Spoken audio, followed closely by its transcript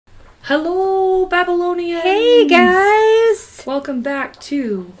Hello, Babylonians! Hey, guys! Welcome back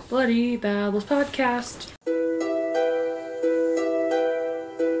to Bloody Babbles Podcast.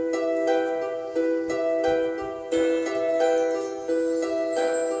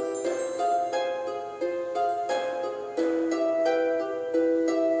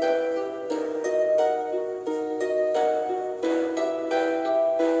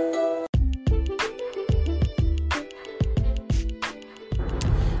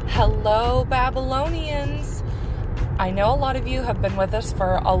 Hello, Babylonians! I know a lot of you have been with us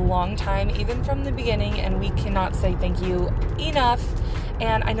for a long time, even from the beginning, and we cannot say thank you enough.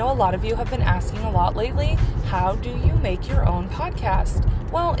 And I know a lot of you have been asking a lot lately, how do you make your own podcast?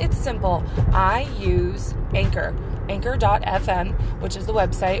 Well, it's simple. I use Anchor. Anchor.fm, which is the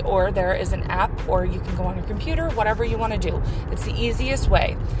website, or there is an app, or you can go on your computer, whatever you want to do. It's the easiest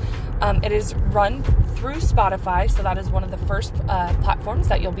way. It is run through Spotify, so that is one of the first platforms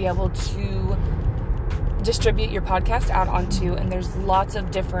that you'll be able to distribute your podcast out onto, and there's lots of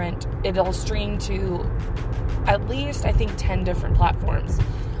different, it'll stream to at least, I think, 10 different platforms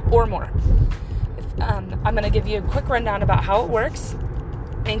or more. I'm going to give you a quick rundown about how it works.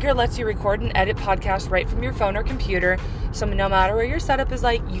 Anchor lets you record and edit podcasts right from your phone or computer, so no matter where your setup is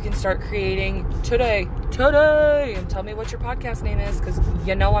like, you can start creating today, and tell me what your podcast name is, because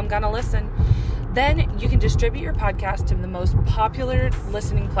you know I'm gonna listen. Then you can distribute your podcast to the most popular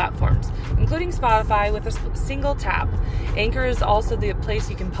listening platforms, including Spotify, with a single tap. Anchor is also the place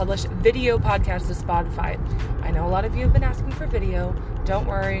you can publish video podcasts to Spotify. I know a lot of you have been asking for video. Don't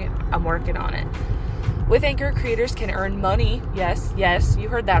worry, I'm working on it. With Anchor, creators can earn money, yes, you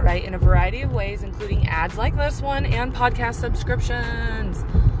heard that right, in a variety of ways, including ads like this one and podcast subscriptions.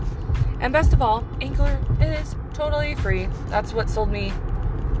 And best of all, Anchor is totally free. That's what sold me,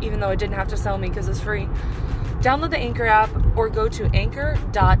 even though it didn't have to sell me because it's free. Download the Anchor app or go to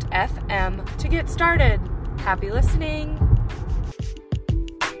anchor.fm to get started. Happy listening.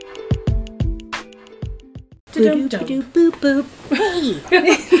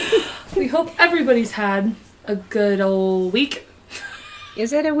 We hope everybody's had a good old week.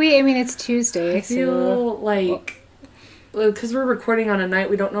 Is it a week? I mean, it's Tuesday. I feel like, because we're recording on a night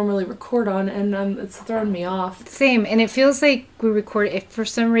we don't normally record on, and it's throwing me off. Same, and it feels like we recorded, if for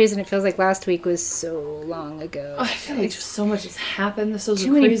some reason it feels like last week was so long ago. I feel like just so much has happened. This was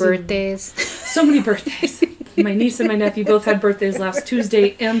too many birthdays. So many birthdays. My niece and my nephew both had birthdays last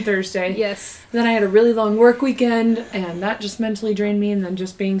Tuesday and Thursday. Yes. Then I had a really long work weekend, and that just mentally drained me, and then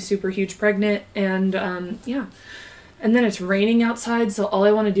just being super huge pregnant, and yeah. And then it's raining outside, so all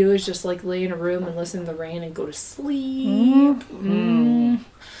I want to do is just like lay in a room and listen to the rain and go to sleep.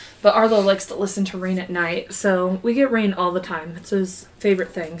 But Arlo likes to listen to rain at night, so we get rain all the time. It's his favorite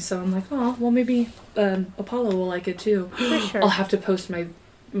thing. So I'm like, oh, well, maybe Apollo will like it too. For sure. I'll have to post my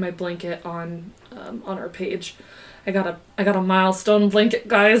blanket on our page. I got a milestone blanket,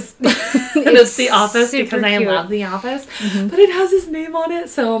 guys. And it's The Office, because I love The Office. Mm-hmm. But it has his name on it,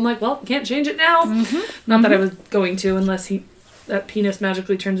 so I'm like, well, can't change it now. Mm-hmm. Not that I was going to, unless that penis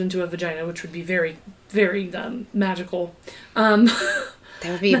magically turns into a vagina, which would be very, very magical. That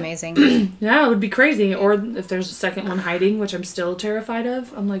would be amazing. Yeah, it would be crazy. Or if there's a second one hiding, which I'm still terrified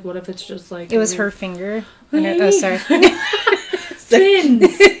of. I'm like, what if it's just like... It was her finger. Oh, sorry.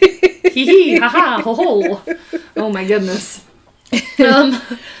 Twins! Hee hee, ha ha, ho ho. Oh my goodness.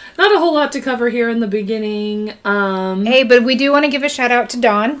 Not a whole lot to cover here in the beginning. Hey, but we do want to give a shout out to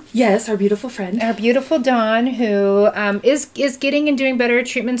Dawn. Yes, our beautiful friend. Our beautiful Dawn, who is getting and doing better.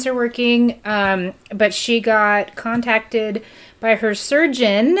 Treatments are working. But she got contacted by her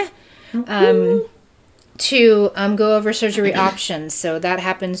surgeon to go over surgery options. So that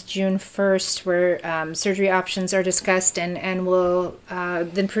happens June 1st, where surgery options are discussed and will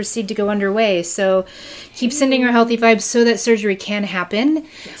then proceed to go underway. So keep sending her healthy vibes so that surgery can happen.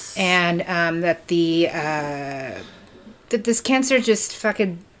 Yes. And that that this cancer just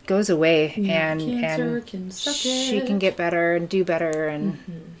fucking goes away, and she can get better and do better, and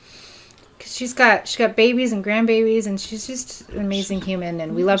because she's got babies and grandbabies, and she's just an amazing human,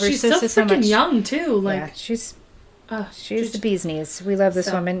 and we love her so much. She's young too. Like, yeah, she's the bee's knees. We love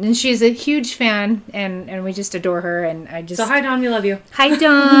this woman, and she's a huge fan, and we just adore her. And I just hi Dawn, we love you. Hi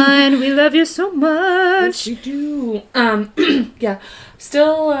Dawn, we love you so much. Yes, we do. Yeah,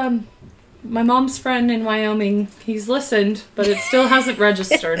 still. My mom's friend in Wyoming, he's listened, but it still hasn't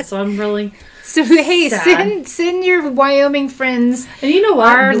registered, so I'm really sad. Send your Wyoming friends, and you know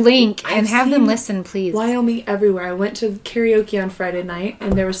what, our link, and have them listen, please. Wyoming everywhere. I went to karaoke on Friday night,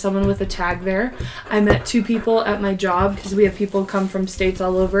 and there was someone with a tag there. I met 2 people at my job, because we have people come from states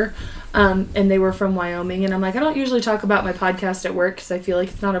all over. and they were from Wyoming. And I'm like, I don't usually talk about my podcast at work because I feel like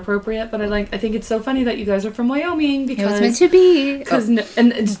it's not appropriate, but I think it's so funny that you guys are from Wyoming because it was meant to be.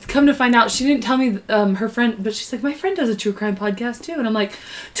 And come to find out, she didn't tell me her friend, but she's like, my friend does a true crime podcast too, and I'm like,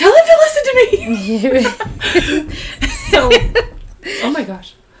 tell him to listen to me. So, oh my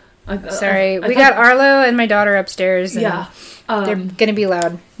gosh. Sorry, we got Arlo and my daughter upstairs. And yeah. They're gonna be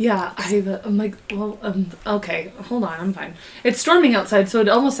loud. Yeah, I'm like, well, okay, hold on, I'm fine. It's storming outside, so it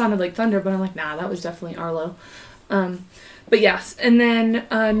almost sounded like thunder, but I'm like, nah, that was definitely Arlo. But yes, and then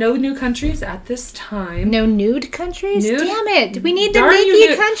no new countries at this time. No nude countries? Nude? Damn it, we need the Darn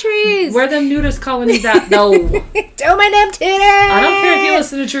naked countries. Where them nudist colonies at, though? Don't mind them titties. I don't care if you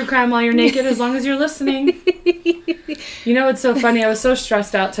listen to true crime while you're naked, as long as you're listening. You know, it's so funny. I was so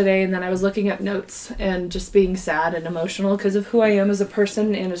stressed out today, and then I was looking up notes and just being sad and emotional because of who I am as a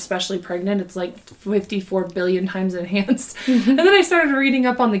person, and especially pregnant. It's like 54 billion times enhanced. And then I started reading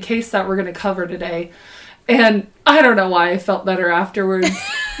up on the case that we're going to cover today. And I don't know why I felt better afterwards,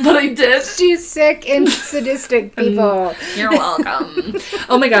 but I did. She's sick and sadistic, people. You're welcome.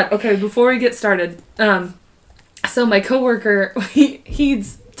 Oh my God. Okay, before we get started, so my coworker,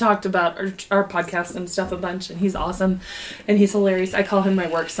 he's talked about our podcast and stuff a bunch, and he's awesome, and he's hilarious. I call him my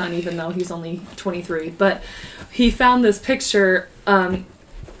work son, even though he's only 23. But he found this picture. I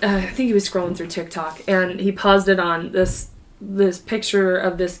think he was scrolling through TikTok, and he paused it on this picture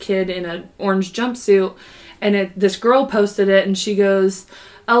of this kid in an orange jumpsuit, and this girl posted it, and she goes,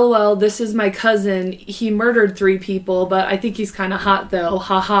 LOL, this is my cousin. He murdered 3 people, but I think he's kind of hot though,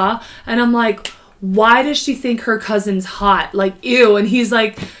 haha. And I'm like, why does she think her cousin's hot? Like, ew. And he's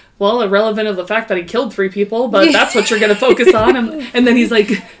like, well, irrelevant of the fact that he killed 3 people, but that's what you're going to focus on. And then he's like,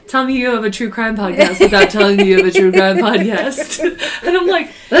 tell me you have a true crime podcast without telling me you have a true crime podcast. And I'm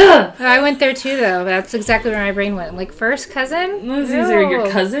like, ugh. I went there too, though. That's exactly where my brain went. Like, first cousin? These are your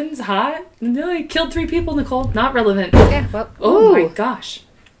cousins hot? No, he killed 3 people, Nicole. Not relevant. Yeah, well. Oh my gosh.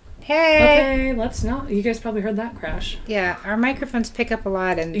 Hey. Okay, let's not. You guys probably heard that crash. Yeah, our microphones pick up a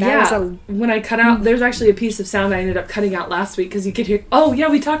lot, and that was when I cut out, there's actually a piece of sound I ended up cutting out last week because you could hear. Oh yeah,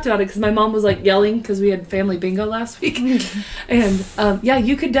 we talked about it because my mom was like yelling because we had family bingo last week, and yeah,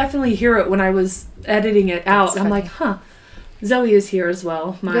 you could definitely hear it when I was editing it out. I'm like, huh. Zoe is here as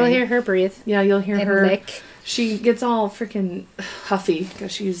well. You'll hear her breathe. Yeah, you'll hear her lick. She gets all freaking huffy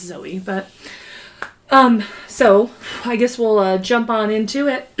because she's Zoe, but. So I guess we'll jump on into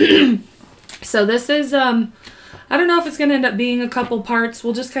it. So this is I don't know if it's going to end up being a couple parts.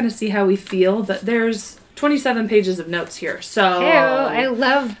 We'll just kind of see how we feel, but there's 27 pages of notes here. So ew, I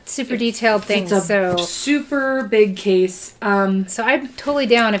love super detailed things. It's a super big case. So I'm totally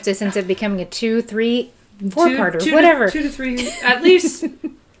down if this ends up becoming a 2, 3, 4-parter, whatever. 2 to 3, at least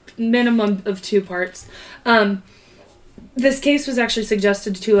minimum of 2 parts. This case was actually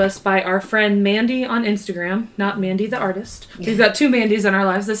suggested to us by our friend Mandy on Instagram, not Mandy the artist. We've got 2 Mandys in our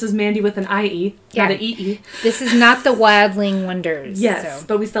lives. This is Mandy with an IE, not an EE. This is not the Wildling Wonders. Yes, so.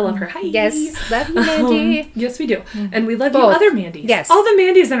 But we still love her. Hi. Yes, love you, Mandy. Yes, we do. And we love you other Mandys. Yes. All the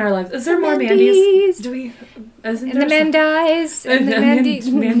Mandys in our lives. Is there more Mandys? Do we... And the Mandys. And the Mandys.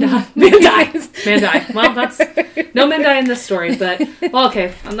 Mandi. Well, that's... No Mandi in this story, but... Well,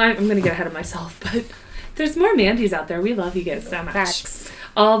 okay. I'm going to get ahead of myself, but... There's more Mandys out there. We love you guys so much. Facts.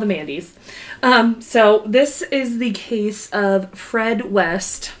 All the Mandys. So this is the case of Fred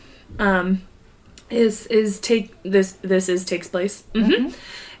West. Takes place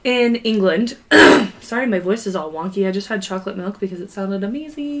in England. Sorry, my voice is all wonky. I just had chocolate milk because it sounded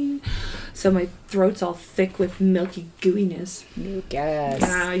amazing. So my throat's all thick with milky gooiness.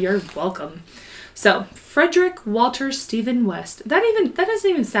 Yes. You're welcome. So, Frederick Walter Stephen West. That doesn't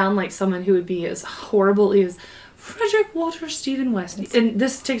even sound like someone who would be as horrible as Frederick Walter Stephen West. And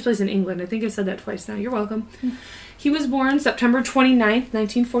this takes place in England. I think I've said that twice now. You're welcome. He was born September 29th,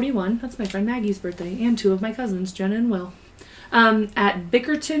 1941. That's my friend Maggie's birthday. And 2 of my cousins, Jenna and Will. At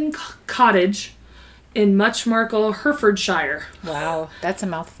Bickerton Cottage in Muchmarkel, Herefordshire. Wow, that's a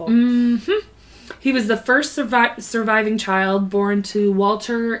mouthful. Mm-hmm. He was the first surviving child born to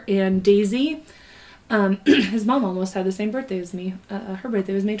Walter and Daisy. His mom almost had the same birthday as me. Her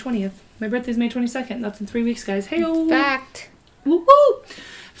birthday was May 20th. My birthday's May 22nd. That's in 3 weeks, guys. Hey-o! Fact. Woo-woo!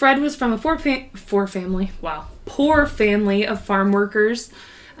 Fred was from a poor family of farm workers.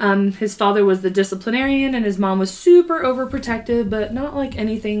 His father was the disciplinarian, and his mom was super overprotective, but not like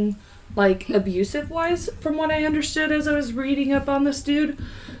anything like abusive-wise, from what I understood as I was reading up on this dude.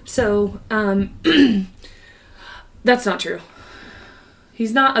 So, that's not true.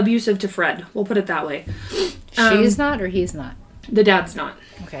 He's not abusive to Fred. We'll put it that way. She's not or he's not? The dad's not.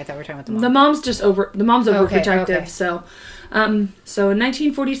 Okay, I thought we were talking about the mom. The mom's overprotective. Okay. So in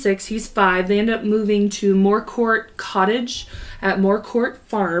 1946, he's 5. They end up moving to Moorcourt Cottage at Moorcourt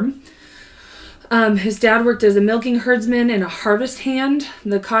Farm. His dad worked as a milking herdsman and a harvest hand.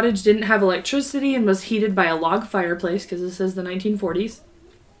 The cottage didn't have electricity and was heated by a log fireplace because this is the 1940s.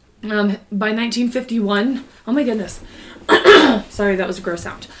 By 1951, oh my goodness. Sorry, that was a gross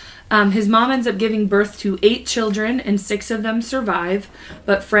sound. His mom ends up giving birth to 8 children, and 6 of them survive.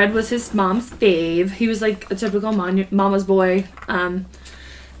 But Fred was his mom's fave. He was like a typical mama's boy.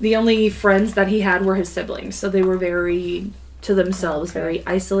 The only friends that he had were his siblings, so they were very to themselves, very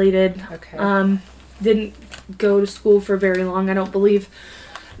isolated. Okay. Didn't go to school for very long, I don't believe.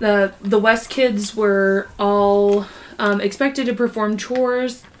 The West kids were all expected to perform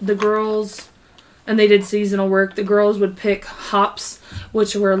chores. The girls... And they did seasonal work. The girls would pick hops,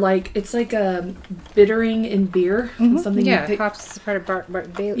 which were like, it's like a bittering in beer. Mm-hmm. Something yeah, you pick. hops is part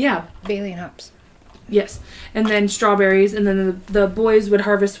of Bailey. Yeah. Bailey and hops. Yes. And then strawberries. And then the boys would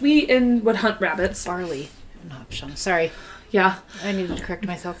harvest wheat and would hunt rabbits. Barley. Not Sean. Sorry. Yeah. I needed to correct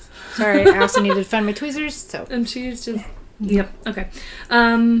myself. Sorry. I also needed to find my tweezers. So. And she's just... Yep. Okay.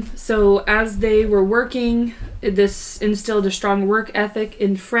 So as they were working, this instilled a strong work ethic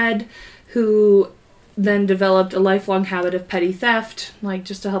in Fred, who then developed a lifelong habit of petty theft, like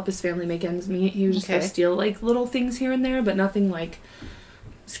just to help his family make ends meet. He would just go steal like little things here and there, but nothing like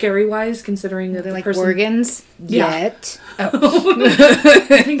scary wise, considering that the like person... organs yet. Oh.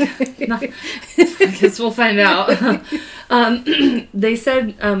 I guess we'll find out. They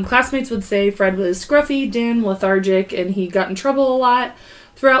said classmates would say Fred was scruffy, dim, lethargic, and he got in trouble a lot.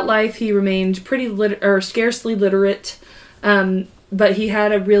 Throughout life, he remained pretty scarcely literate. But he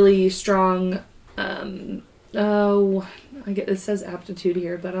had a really strong, it says aptitude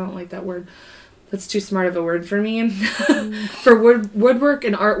here, but I don't like that word. That's too smart of a word for me. For woodwork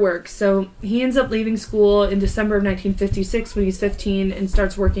and artwork. So he ends up leaving school in December of 1956 when he's 15 and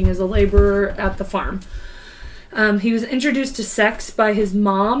starts working as a laborer at the farm. He was introduced to sex by his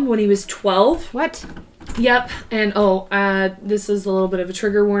mom when he was 12. What? Yep. And this is a little bit of a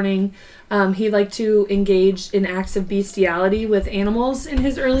trigger warning. He liked to engage in acts of bestiality with animals in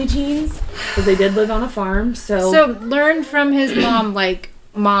his early teens because they did live on a farm. So learn from his mom, like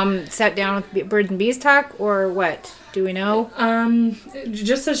mom sat down with birds and bees talk, or what? Do we know?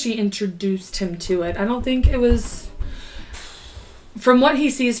 Just as she introduced him to it. I don't think it was... From what he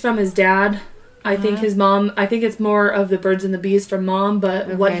sees from his dad... I think his mom, I think it's more of the birds and the bees from mom, but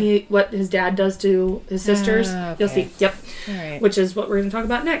what his dad does to his sisters, you'll see. Yep. All right. Which is what we're going to talk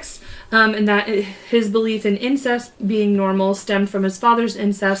about next. And that his belief in incest being normal stemmed from his father's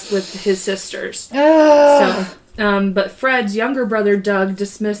incest with his sisters. But Fred's younger brother, Doug,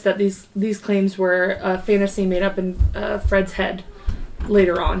 dismissed that these claims were a fantasy made up in Fred's head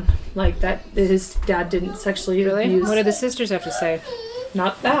later on. Like that his dad didn't sexually abuse. What did the sisters have to say?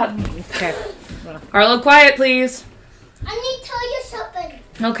 Not that. Okay. Arlo, quiet, please. I need to tell you something.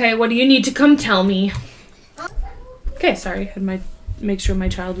 Okay, what do you need to come tell me? Okay, sorry. Had make sure my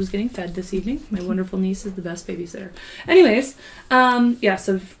child was getting fed this evening. My wonderful niece is the best babysitter. Anyways,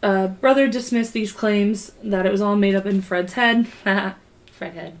 brother dismissed these claims that it was all made up in Fred's head. Fred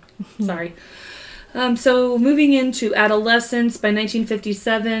head. Sorry. So moving into adolescence, by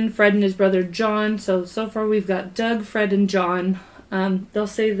 1957, Fred and his brother John. So far we've got Doug, Fred, and John. They'll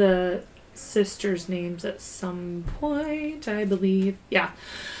say the sisters' names at some point, I believe. Yeah,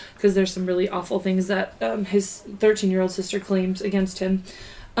 because there's some really awful things that his 13-year-old sister claims against him.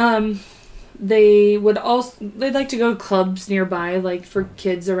 They'd like to go to clubs nearby, like for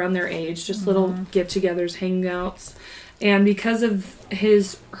kids around their age, just little get-togethers, hangouts. And because of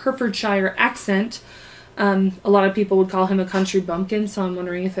his Herefordshire accent, a lot of people would call him a country bumpkin, so I'm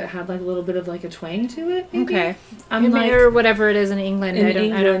wondering if it had like a little bit of like a twang to it, maybe? Okay. Like, or whatever it is in England.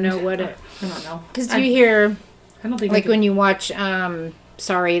 I don't know what it... I don't know. Because you hear... I don't think... Like when you watch...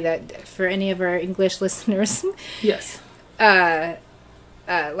 sorry that for any of our English listeners. Yes.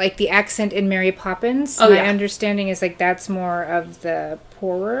 Like the accent in Mary Poppins. Oh, my yeah. understanding is like that's more of the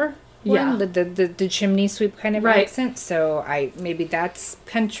poorer Yeah. one, the chimney sweep kind of accent. So maybe that's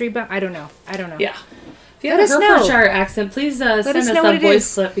country, but I don't know. Yeah. If you have a Herefordshire accent, please send us a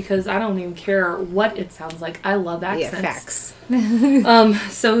voice clip because I don't even care what it sounds like. I love accents. Yeah,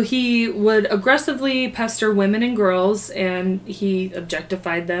 facts. So he would aggressively pester women and girls, and he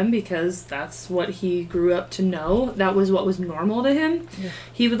objectified them because that's what he grew up to know. That was what was normal to him. Yeah.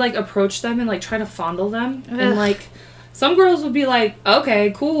 He would like approach them and like try to fondle them, and like some girls would be like,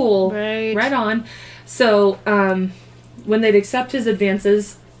 "Okay, cool, right on." So when they'd accept his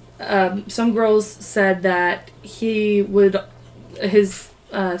advances. Some girls said that he would his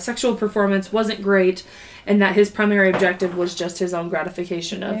sexual performance wasn't great, and that his primary objective was just his own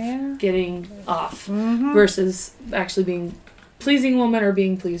gratification of getting off versus actually being pleasing woman or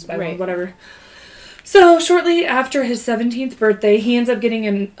being pleased by one, whatever. So shortly after his 17th birthday, he ends up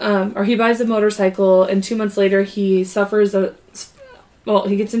getting he buys a motorcycle, and 2 months later he suffers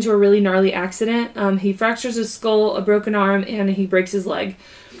he gets into a really gnarly accident. He fractures his skull, a broken arm, and he breaks his leg.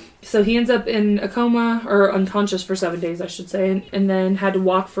 So he ends up in a coma, or unconscious for 7 days, I should say, and then had to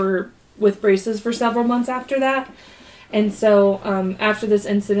walk with braces for several months after that. And so after this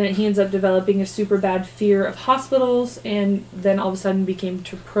incident, he ends up developing a super bad fear of hospitals, and then all of a sudden became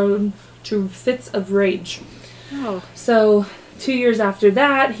prone to fits of rage. Oh. So 2 years after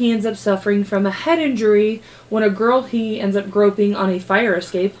that, he ends up suffering from a head injury when a girl he ends up groping on a fire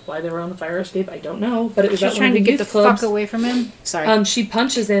escape. Why they were on the fire escape, I don't know. But it was trying to get the fuck away from him. Sorry. She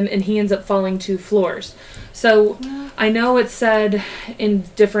punches him, and he ends up falling 2 floors. So I know it's said in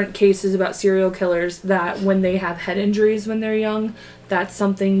different cases about serial killers that when they have head injuries when they're young, that's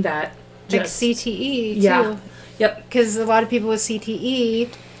something that just... Like CTE, too. Yeah. Yep. Because a lot of people with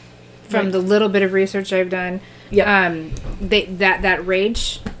CTE, from the little bit of research I've done... Yeah. That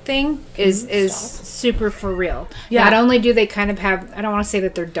rage thing is super for real. Yeah. Not only do they kind of have, I don't want to say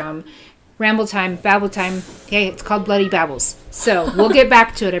that they're dumb. Ramble time, babble time. Hey, it's called Bloody Babbles. So we'll get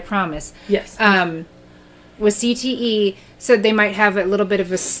back to it, I promise. Yes. With CTE, so they might have a little bit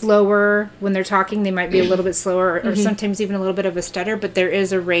of a slower, when they're talking, they might be a little bit slower, or sometimes even a little bit of a stutter, but there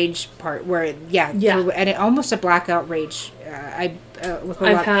is a rage part where, and it almost a blackout rage. With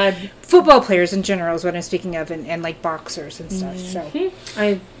I've had football players in general is what I'm speaking of, and like boxers and stuff. So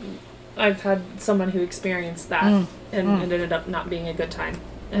I've had someone who experienced that and it ended up not being a good time.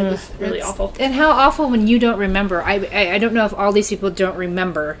 It was really awful. And how awful when you don't remember. I don't know if all these people don't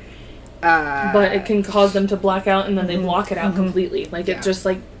remember. But it can cause them to black out, and then they block it out completely. Like it just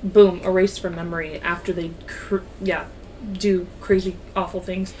like boom, erased from memory after they do crazy awful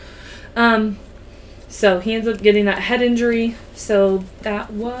things. So he ends up getting that head injury. So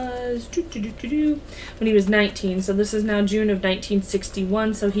that was when he was 19. So this is now June of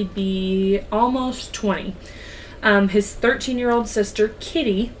 1961. So he'd be almost 20. His 13-year-old sister,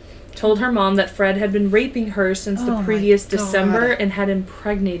 Kitty, told her mom that Fred had been raping her since the previous December and had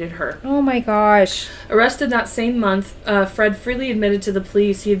impregnated her. Oh my gosh. Arrested that same month, Fred freely admitted to the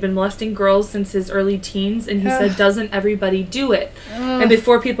police he had been molesting girls since his early teens, and he said, doesn't everybody do it? And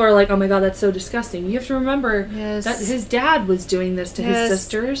before people are like, oh my god, that's so disgusting, you have to remember that his dad was doing this to his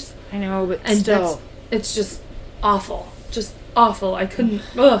sisters. I know, but and still. It's just awful. Just awful. I couldn't,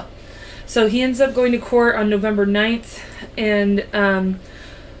 ugh. So he ends up going to court on November 9th, and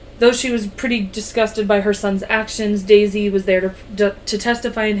though she was pretty disgusted by her son's actions, Daisy was there to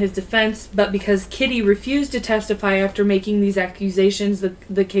testify in his defense, but because Kitty refused to testify after making these accusations,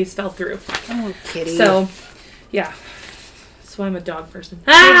 the case fell through. Oh, Kitty. So, yeah. That's why I'm a dog person.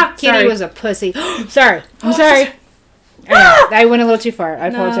 Kitty was a pussy. Sorry. I'm sorry. I went a little too far. I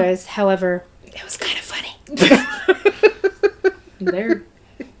apologize. However, it was kind of funny. There.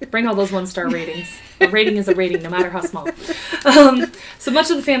 Bring all those 1-star ratings. A rating is a rating, no matter how small. So much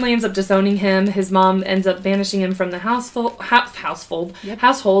of the family ends up disowning him. His mom ends up banishing him from the household,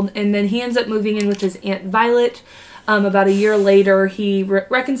 and then he ends up moving in with his Aunt Violet. About a year later, he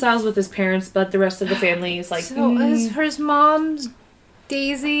reconciles with his parents, but the rest of the family is like... So his mom's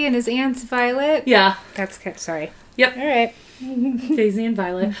Daisy and his aunt's Violet? Yeah. That's good. Sorry. Yep. All right. Daisy and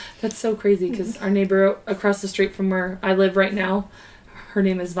Violet. That's so crazy, because our neighbor across the street from where I live right now, her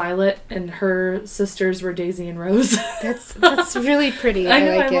name is Violet, and her sisters were Daisy and Rose. That's really pretty.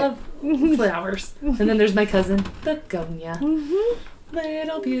 I love flowers. And then there's my cousin, Begonia.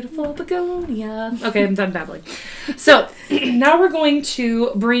 Little beautiful Begonia. Okay, I'm done babbling. So, now we're going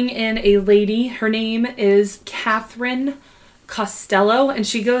to bring in a lady. Her name is Catherine Costello, and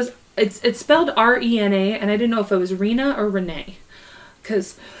she goes, it's spelled R-E-N-A, and I didn't know if it was Rena or Renee.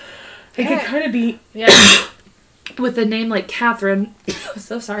 Because it could kind of be... with a name like Catherine.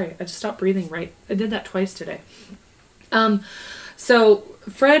 So sorry, I just stopped breathing right. I did that twice today. So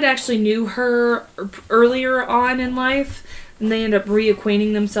Fred actually knew her earlier on in life, and they end up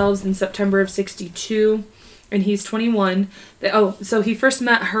reacquainting themselves in September of 1962, and he's 21. So he first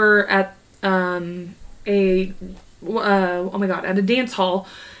met her at at a dance hall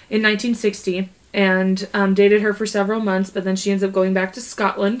in 1960, and dated her for several months, but then she ends up going back to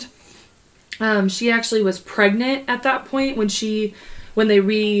Scotland. She actually was pregnant at that point when they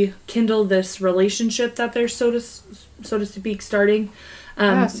rekindle this relationship that they're so to speak starting.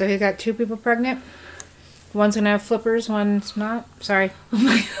 So he got 2 people pregnant. One's gonna have flippers, one's not. Sorry.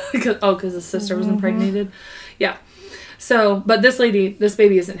 Oh, because his sister was impregnated. Yeah. So, but this baby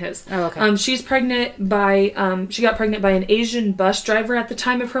isn't his. Oh, okay. She's pregnant by, she got pregnant by an Asian bus driver at the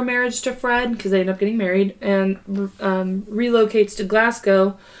time of her marriage to Fred, because they ended up getting married, and relocates to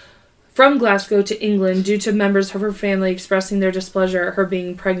Glasgow, from Glasgow to England, due to members of her family expressing their displeasure at her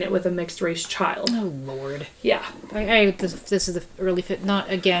being pregnant with a mixed-race child. Oh, Lord. Yeah. This is the early fit.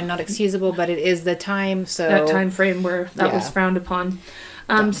 Not excusable, but it is the time, so... That time frame where that was frowned upon.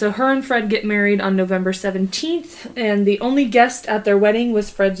 So her and Fred get married on November 17th, and the only guest at their wedding was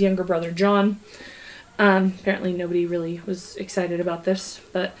Fred's younger brother, John. Apparently nobody really was excited about this,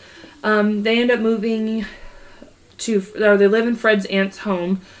 but they end up moving they live in Fred's aunt's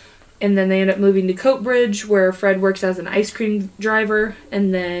home, and then they end up moving to Coatbridge, where Fred works as an ice cream driver,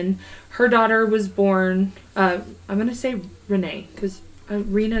 and then her daughter was born, I'm going to say Renee, because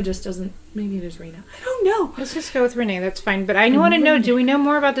Rena just doesn't, maybe it is Rena. I don't know. Let's just go with Renee, that's fine. But I want to know, do we know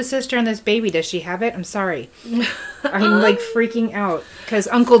more about the sister and this baby? Does she have it? I'm sorry. I'm like freaking out. Because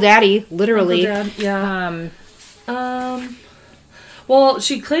Uncle Daddy, literally. Uncle Dad, yeah. Well,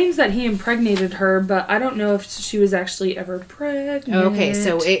 she claims that he impregnated her, but I don't know if she was actually ever pregnant. Okay,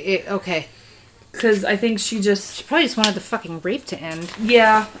 so okay. Because I think she probably just wanted the fucking rape to end.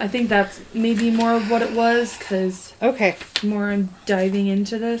 Yeah, I think that's maybe more of what it was, because... Okay. More on diving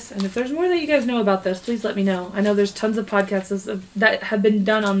into this. And if there's more that you guys know about this, please let me know. I know there's tons of podcasts that have been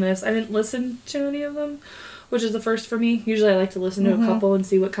done on this. I didn't listen to any of them, which is the first for me. Usually I like to listen to a couple and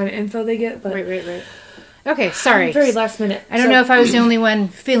see what kind of info they get. But Right. Okay, sorry. Very last minute. I don't know if I was the only one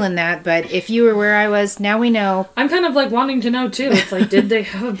feeling that, but if you were where I was, now we know. I'm kind of like wanting to know too. It's like, did they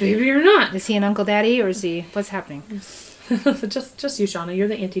have a baby or not? Is he an Uncle Daddy or is he... What's happening? just you, Shauna. You're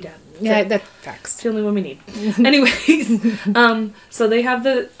the auntie-dad. Yeah, that's facts. It's the only one we need. Anyways, so they have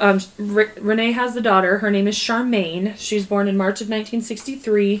the... Renee has the daughter. Her name is Charmaine. She's born in March of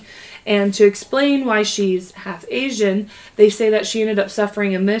 1963. And to explain why she's half Asian, they say that she ended up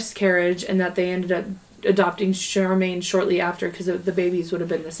suffering a miscarriage and that they ended up adopting Charmaine shortly after because the babies would have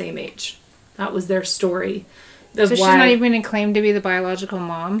been the same age. That was their story. So she's not even going to claim to be the biological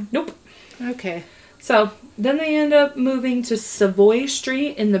mom? Nope. Okay. So then they end up moving to Savoy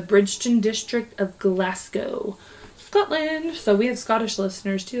Street in the Bridgeton district of Glasgow, Scotland. So we have Scottish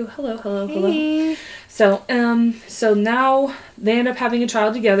listeners too. Hello. So now they end up having a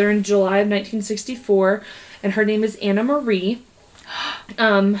child together in July of 1964, and her name is Anna Marie.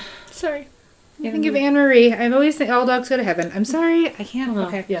 Sorry. I think of Anne Marie. I always think all dogs go to heaven. I'm sorry, I can't.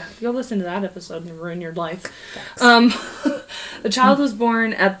 Okay. Yeah, go listen to that episode and ruin your life. The child was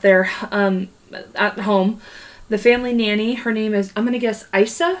born at their at home. The family nanny, her name is, I'm gonna guess,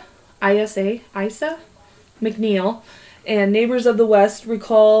 Isa McNeil. And neighbors of the West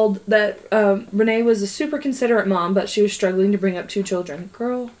recalled that Renee was a super considerate mom, but she was struggling to bring up 2 children.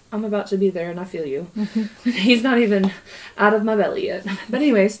 Girl, I'm about to be there, and I feel you. He's not even out of my belly yet. But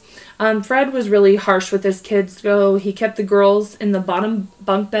anyways, Fred was really harsh with his kids, so he kept the girls in the bottom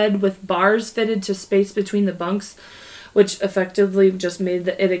bunk bed with bars fitted to space between the bunks, which effectively just made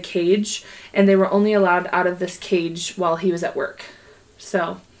it a cage, and they were only allowed out of this cage while he was at work.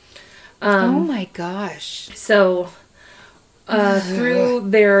 So... oh my gosh. So... through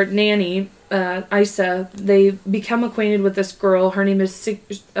their nanny, Isa, they become acquainted with this girl. Her name is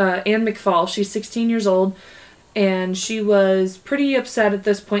Anne McFall. She's 16 years old, and she was pretty upset at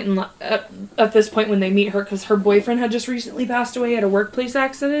this point when they meet her because her boyfriend had just recently passed away at a workplace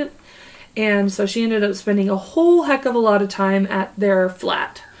accident, and so she ended up spending a whole heck of a lot of time at their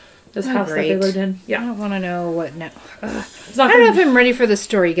flat. This house that they lived in. Yeah. I don't want to know what now. I don't know if I'm ready for the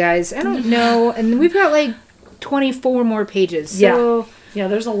story, guys. I don't know, and we've got like 24 more pages. So yeah,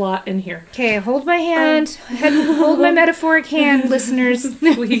 there's a lot in here. Okay, hold my hand. Hold my metaphoric hand, listeners.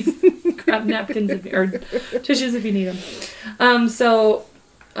 Please grab napkins or tissues if you need them. So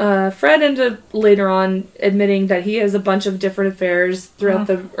Fred ended up later on admitting that he has a bunch of different affairs throughout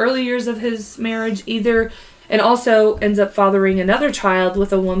the early years of his marriage, and also ends up fathering another child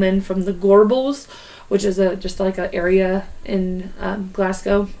with a woman from the Gorbals, which is just like an area in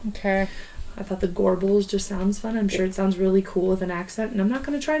Glasgow. Okay. I thought the Gorbals just sounds fun. I'm sure it sounds really cool with an accent, and I'm not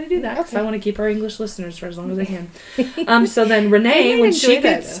going to try to do that because I want to keep our English listeners for as long as I can. So then Renee, when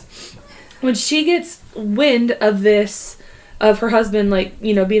she gets wind of this, of her husband, like,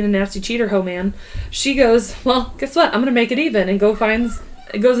 you know, being a nasty cheater hoe man, she goes, well, guess what? I'm going to make it even, and goes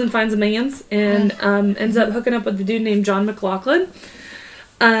and finds a man's, and ends up hooking up with a dude named John McLaughlin.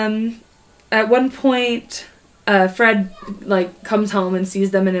 At one point... Fred, like, comes home and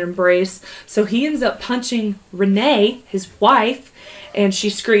sees them in an embrace. So he ends up punching Renee, his wife, and she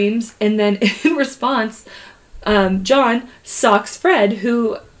screams. And then in response, John socks Fred,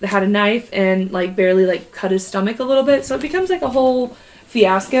 who had a knife and like barely like cut his stomach a little bit. So it becomes like a whole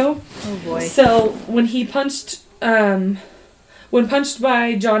fiasco. Oh boy. So when punched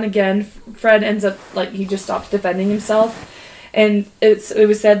by John again, Fred ends up like he just stops defending himself. And it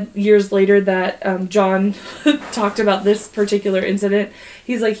was said years later that John talked about this particular incident.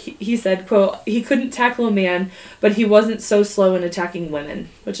 He's like, he said, quote, he couldn't tackle a man, but he wasn't so slow in attacking women,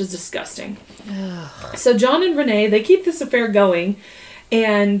 which is disgusting. Ugh. So John and Renee, they keep this affair going.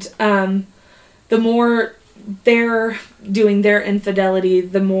 And the more they're doing their infidelity,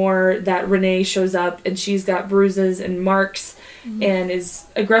 the more that Renee shows up and she's got bruises and marks and is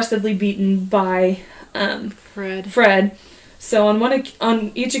aggressively beaten by Fred. So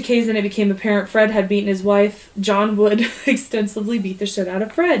on each occasion it became apparent Fred had beaten his wife, John would extensively beat the shit out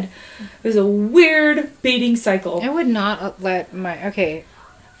of Fred. It was a weird beating cycle. I would not let my... Okay.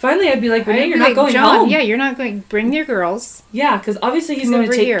 Finally, I'd be like, Renee, you're not going John, home. Yeah, you're not going... Bring your girls. Yeah, because obviously he's going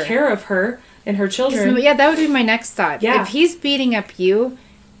to take care of her and her children. Yeah, that would be my next thought. Yeah. If he's beating up you,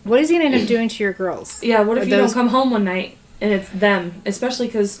 what is he going to end up doing to your girls? Yeah, what if you don't come home one night? And it's them, especially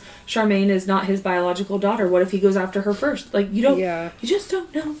because Charmaine is not his biological daughter. What if he goes after her first? Like, you don't, you just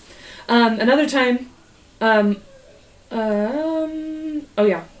don't know. Another time, oh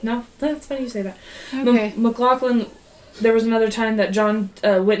yeah, no, that's funny you say that. Okay. McLaughlin, there was another time that John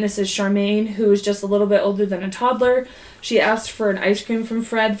witnesses Charmaine, who is just a little bit older than a toddler. She asked for an ice cream from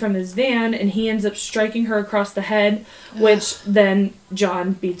Fred from his van, and he ends up striking her across the head, which then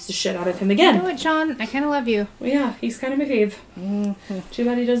John beats the shit out of him again. You know what, John? I kind of love you. Well, yeah, he's kind of my fave. Mm-hmm. Too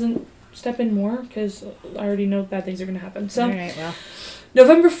bad he doesn't step in more, because I already know bad things are going to happen. So, all right, well.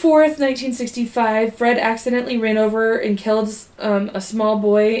 November 4th, 1965, Fred accidentally ran over and killed a small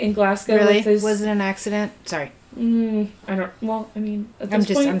boy in Glasgow. Really? With his... Was it an accident? Sorry. I don't. Well, I mean, at this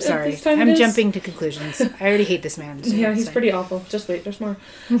I'm point, I'm sorry. I'm jumping to conclusions. I already hate this man. So yeah, he's pretty awful. Just wait, there's more.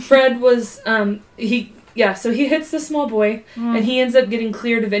 Fred was so he hits the small boy, and he ends up getting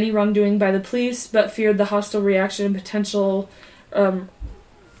cleared of any wrongdoing by the police, but feared the hostile reaction and potential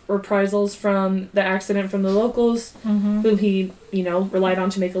reprisals from the accident from the locals, whom he relied on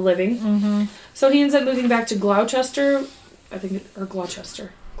to make a living. So he ends up moving back to Gloucester, Gloucester.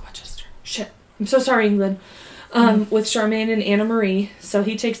 Shit, I'm so sorry, England. With Charmaine and Anna Marie. So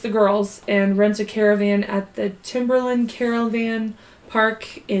he takes the girls and rents a caravan at the Timberland Caravan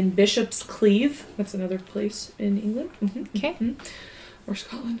Park in Bishop's Cleeve. That's another place in England. Okay. Or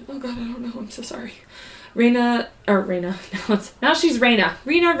Scotland. Oh god, I don't know. I'm so sorry. Raina. Now she's Raina.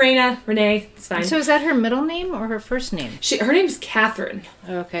 Renee. It's fine. So is that her middle name or her first name? Her name's Catherine.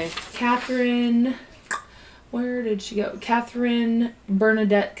 Okay. Catherine. Where did she go? Catherine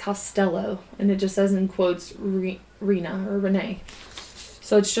Bernadette Costello. And it just says in quotes Rena or Renee.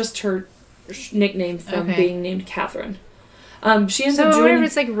 So it's just her nickname from being named Catherine. She ends up joining...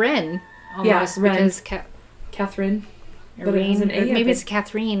 it's like Ren. Almost, yeah, Ren. Because Catherine. But it has an A. Maybe it's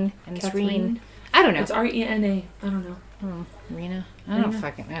Catherine and it's Reen. I don't know. It's R-E-N-A. I don't know. Rena? I don't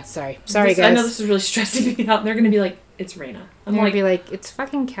fucking... sorry. Sorry, guys. I know this is really stressing me out. They're going to be like, it's Raina. I'm going to be like, it's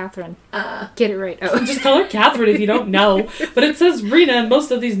fucking Catherine. Get it right. Oh. Just call her Catherine if you don't know. But it says Rena in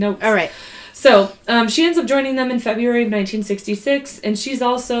most of these notes. All right. So, she ends up joining them in February of 1966, and she's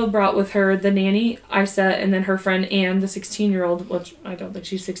also brought with her the nanny, Isa, and then her friend Anne, the 16-year-old, which I don't think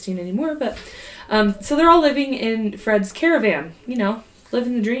she's 16 anymore, but... so they're all living in Fred's caravan,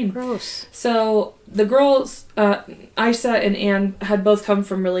 living the dream. Gross. So the girls, Isa and Anne, had both come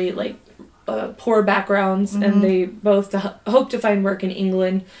from really poor backgrounds, and they both hope to find work in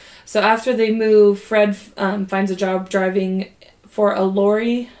England. So after they move, Fred finds a job driving for a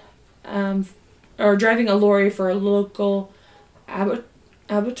lorry, driving a lorry for a local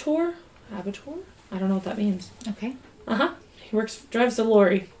abattoir. I don't know what that means. Okay. He drives a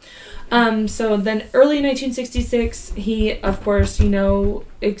lorry. So then early 1966, he, of course,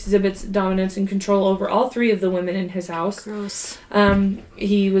 exhibits dominance and control over all three of the women in his house. Gross.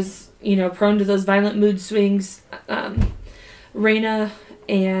 He was, prone to those violent mood swings. Raina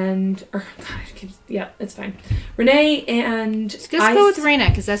and... it's fine. Renee and... Just go with Raina,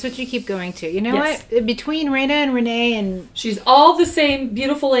 because that's what you keep going to. You know what? Between Raina and Renee and... She's all the same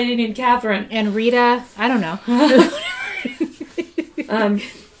beautiful lady named Catherine. And Rita. I don't know.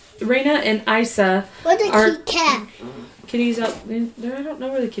 Raina and Isa Where's the kitty cat? Kitty's up there. I don't know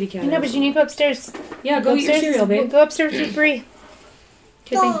where the kitty cat is. No, but you need to go upstairs. Yeah, go eat your cereal, babe. Go upstairs with Bree.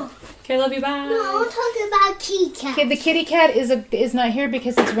 Okay, love you, bye. No, I'm talking about kitty cat. Okay, the kitty cat is not here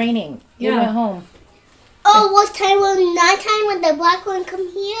because it's raining. You went home. Oh, what time will nighttime when the black one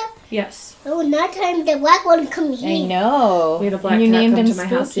come here? Yes. Oh, nighttime the black one come here. I know. We had a black cat come to my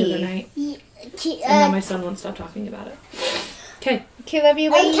house the other night. And now my son won't stop talking about it. Okay. Okay, love you,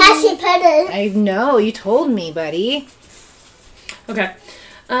 buddy. Cassie Petter. I know, you told me, buddy. Okay.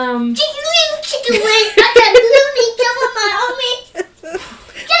 Chicken wing. I got Bluey over my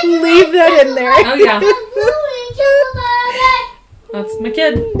army. Leave that in there. Oh, yeah. Bluey, That's my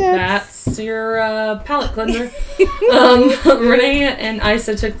kid. That's your palate cleanser. Renee and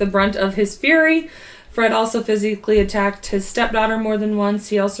Isa took the brunt of his fury. Fred also physically attacked his stepdaughter more than once.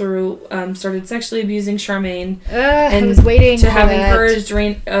 He also started sexually abusing Charmaine. I was waiting to for have that. encouraged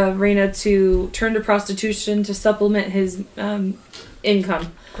Raina to turn to prostitution to supplement his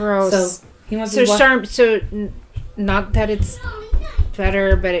income. Gross. So he wants So to not that it's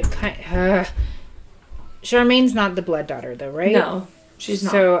better, but it Charmaine's not the blood daughter, though, right? No, she's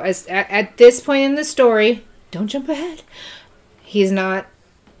not. So at this point in the story, don't jump ahead. He's not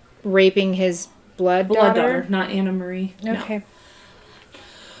raping his blood daughter, not Anna Marie. Okay.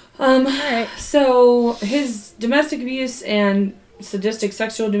 No. Alright. So his domestic abuse and sadistic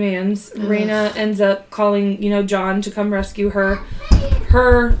sexual demands, Raina ends up calling, John to come rescue her.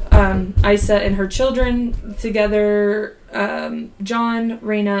 Isa and her children together, John,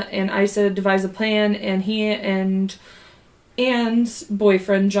 Raina, and Isa devise a plan, and he and Anne's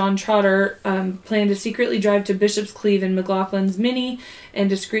boyfriend, John Trotter, plan to secretly drive to Bishop's Cleeve in McLaughlin's Mini and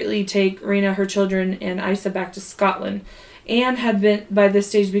discreetly take Raina, her children, and Isa back to Scotland. Anne had by this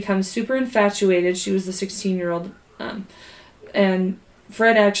stage become super infatuated. She was the 16-year-old, and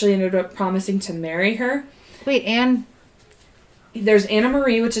Fred actually ended up promising to marry her. Wait, Anne? There's Anna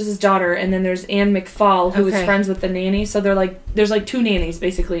Marie, which is his daughter, and then there's Anne McFall, who is friends with the nanny. So there's like two nannies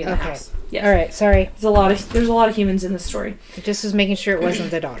basically in the house. Yes. All right, sorry. There's a lot of humans in this story. I just was making sure it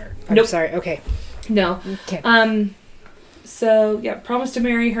wasn't the daughter. I'm Nope. sorry. Okay. No. Okay. So, promised to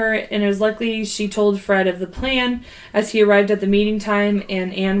marry her, and it was likely she told Fred of the plan as he arrived at the meeting time,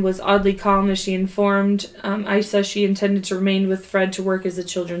 and Anne was oddly calm as she informed Isa she intended to remain with Fred to work as the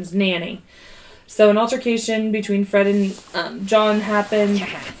children's nanny. So an altercation between Fred and John happened.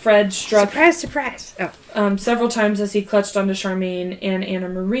 Fred struck... Surprise! several times as he clutched onto Charmaine and Anna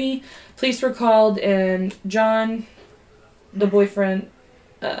Marie. Police were called, and John, the boyfriend,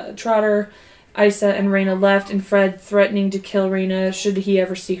 Trotter, Isa, and Raina left, and Fred threatening to kill Raina should he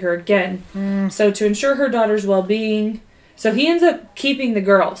ever see her again. So to ensure her daughter's well-being... So he ends up keeping the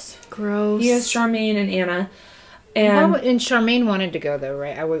girls. Gross. He has Charmaine and Anna. And Charmaine wanted to go, though,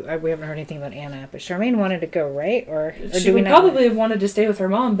 right? We haven't heard anything about Anna, but Charmaine wanted to go, right? Or she would probably have wanted to stay with her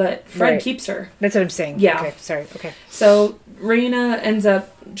mom, but Fred keeps her. That's what I'm saying. Yeah. Okay, sorry. Okay. So Raina ends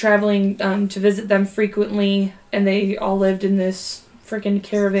up traveling to visit them frequently, and they all lived in this freaking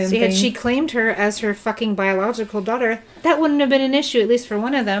caravan thing. Had she claimed her as her fucking biological daughter, that wouldn't have been an issue, at least for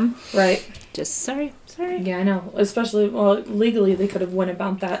one of them. Right. Just sorry. Yeah, I know. Especially, legally they could have went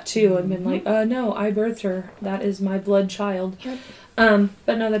about that too and been like, no, I birthed her. That is my blood child. Yep.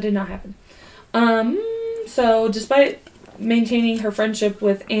 But no, that did not happen. So despite maintaining her friendship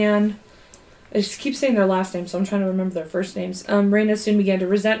with Anne, I just keep saying their last name, so I'm trying to remember their first names. Raina soon began to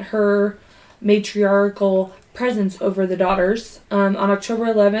resent her matriarchal presence over the daughters. On October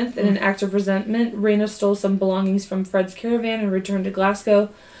 11th, in an act of resentment, Raina stole some belongings from Fred's caravan and returned to Glasgow.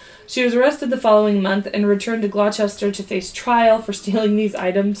 She was arrested the following month and returned to Gloucester to face trial for stealing these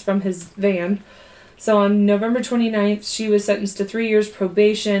items from his van. So on November 29th, she was sentenced to 3 years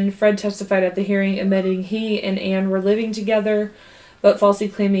probation. Fred testified at the hearing, admitting he and Anne were living together, but falsely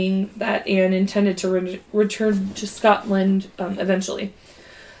claiming that Anne intended to return to Scotland eventually.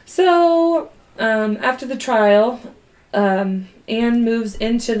 So, after the trial, Anne moves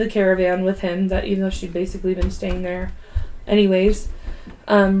into the caravan with him, that even though she'd basically been staying there anyways.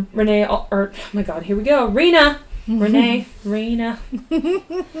 Raina.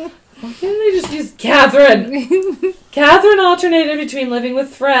 Why can't they just use Catherine? Catherine alternated between living with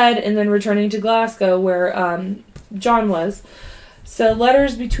Fred and then returning to Glasgow, where John was. So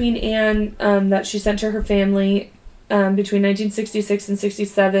letters between Anne that she sent to her family between 1966 and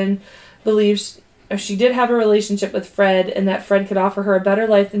 67 believes she did have a relationship with Fred, and that Fred could offer her a better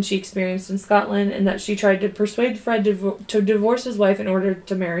life than she experienced in Scotland, and that she tried to persuade Fred to divorce his wife in order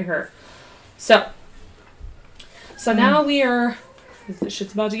to marry her. So now we are... This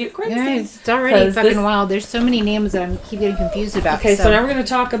shit's about to get crazy. Yeah, it's already fucking wild. There's so many names that I keep getting confused about. Okay, so now we're going to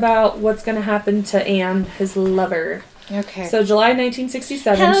talk about what's going to happen to Anne, his lover. Okay. So July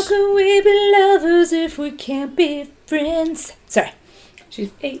 1967... How can we be lovers if we can't be friends? Sorry.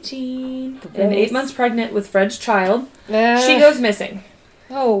 She's 18 and 8 months pregnant with Fred's child. She She goes missing.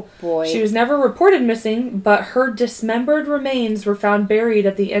 Oh, boy. She was never reported missing, but her dismembered remains were found buried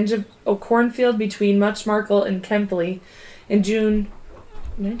at the edge of a cornfield between Muchmarkel and Kempley in June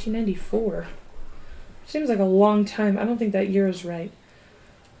 1994. Seems like a long time. I don't think that year is right.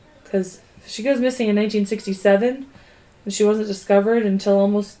 Because she goes missing in 1967, and she wasn't discovered until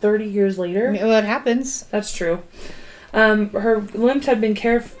almost 30 years later. Well, it happens. That's true. Her limbs had been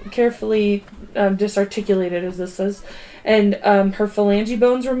carefully disarticulated, as this says, and her phalange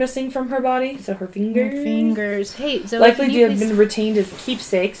bones were missing from her body, so her fingers. Hey, Zoe, likely to have been retained as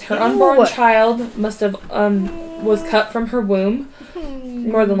keepsakes. Her unborn child must have was cut from her womb,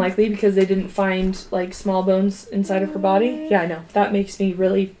 more than likely, because they didn't find like small bones inside of her body. Yeah, I know. That makes me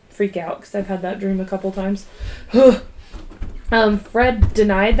really freak out because I've had that dream a couple times. Fred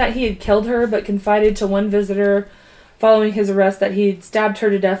denied that he had killed her, but confided to one visitor following his arrest that he had stabbed her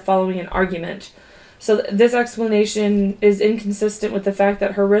to death following an argument. So this explanation is inconsistent with the fact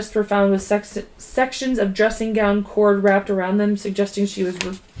that her wrists were found with sections of dressing gown cord wrapped around them, suggesting she was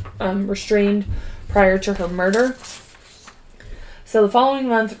restrained prior to her murder. So the following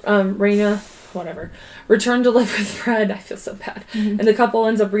month, Raina, returned to live with Fred. I feel so bad. Mm-hmm. And the couple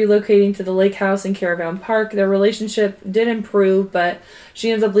ends up relocating to the lake house in Caravan Park. Their relationship did improve, but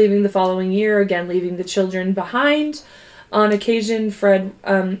she ends up leaving the following year, again leaving the children behind. On occasion, Fred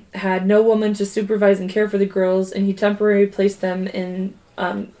had no woman to supervise and care for the girls, and he temporarily placed them in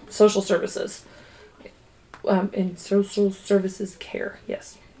social services. In social services care,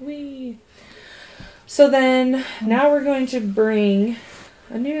 yes. So then, now we're going to bring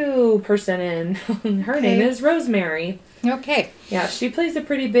a new person in. Her name is Rosemary. Okay. Yeah, she plays a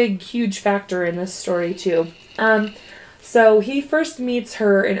pretty big, huge factor in this story, too. So he first meets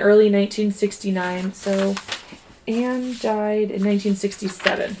her in early 1969, so Anne died in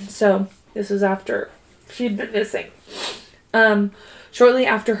 1967. So this was after she'd been missing. Shortly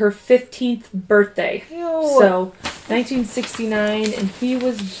after her 15th birthday. Ew. So 1969, and he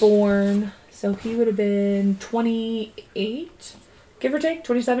was born, so he would have been 28, give or take,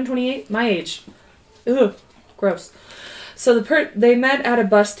 27, 28, my age. Ugh, gross. So they met at a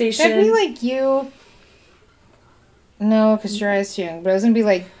bus station. That'd be like you. No, because Jariah's young, but I was going to be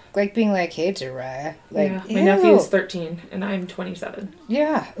like being like, hey, Jariah. Like, yeah, my nephew is 13, and I'm 27.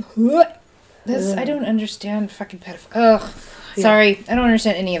 Yeah. This, I don't understand fucking pedophile. Ugh. Yeah. Sorry, I don't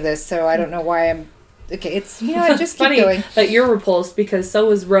understand any of this, so I don't know why I'm... Okay, it's, you know, I just keep funny going. That you're repulsed, because so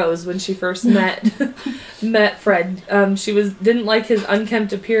was Rose when she first met Fred. She didn't like his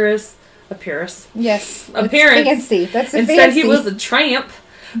unkempt appearance. Yes. Appearance. Fancy. That's and said he was a tramp.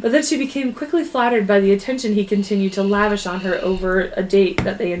 But then she became quickly flattered by the attention he continued to lavish on her over a date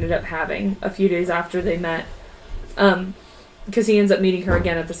that they ended up having a few days after they met. Because he ends up meeting her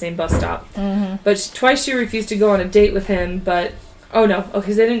again at the same bus stop. Mm-hmm. But twice she refused to go on a date with him, but... Oh, no.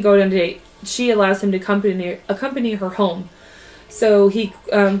 Because they didn't go on a date. She allows him to accompany her home. So he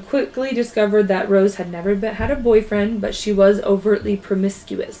quickly discovered that Rose had never had a boyfriend, but she was overtly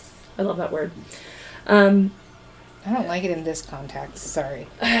promiscuous. I love that word. I don't like it in this context. Sorry.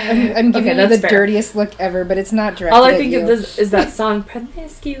 I'm giving you the fair. Dirtiest look ever, but it's not directed All I think at of this is that song,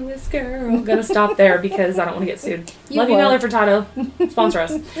 Promiscuous Girl. I'm going to stop there because I don't want to get sued. Love you, Nelly Furtado. Sponsor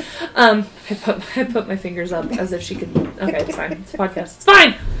us. I put my fingers up as if she could... Okay, it's fine. It's a podcast. It's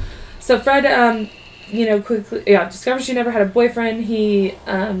fine! So Fred, quickly discovered she never had a boyfriend. He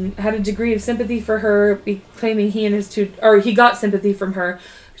had a degree of sympathy for her, claiming he got sympathy from her.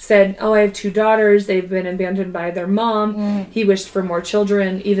 Said, I have 2 daughters. They've been abandoned by their mom. Mm-hmm. He wished for more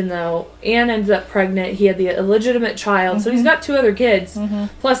children, even though Anne ended up pregnant. He had the illegitimate child. Mm-hmm. So he's got 2 other kids,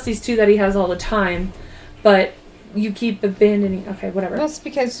 plus these 2 that he has all the time. But you keep abandoning... Okay, whatever. That's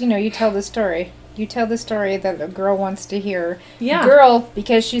because, you tell the story. You tell the story that a girl wants to hear. Yeah. Girl,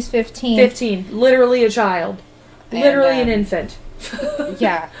 because she's 15. 15. Literally a child. And, literally an infant.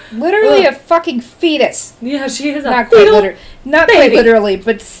 Yeah. Literally a fucking fetus. Yeah, she is not quite literally,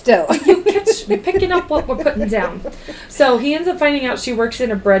 but still. You're picking up what we're putting down. So he ends up finding out she works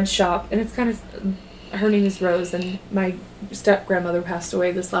in a bread shop, and it's kind of... Her name is Rose, and my step-grandmother passed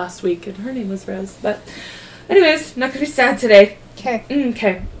away this last week, and her name was Rose. But anyways, not going to be sad today. Okay.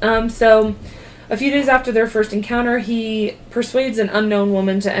 Okay. So... A few days after their first encounter, he persuades an unknown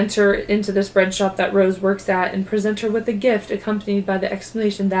woman to enter into this bread shop that Rose works at and present her with a gift, accompanied by the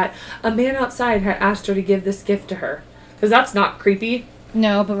explanation that a man outside had asked her to give this gift to her. Because that's not creepy.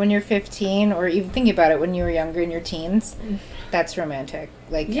 No, but when you're 15, or even think about it when you were younger in your teens, that's romantic.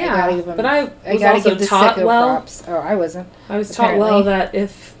 Like, yeah, I gotta give them, but I was also taught well. Props. Oh, I wasn't. I was taught well that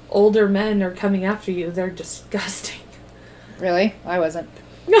if older men are coming after you, they're disgusting. Really? I wasn't.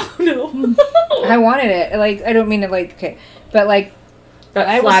 No. I wanted it. Like, I don't mean it like, okay. But, like,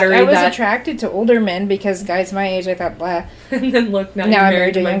 that flattery. I was attracted to older men because guys my age, I thought, blah. And then look, now I'm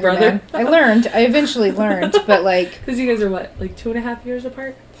married to my brother. I eventually learned, but like... Because you guys are what, like 2.5 years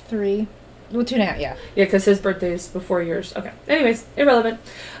apart? 3. Well, 2.5, yeah. Yeah, because his birthday is before yours. Okay. Anyways, irrelevant.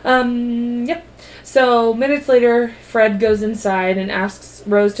 Yep. So, minutes later, Fred goes inside and asks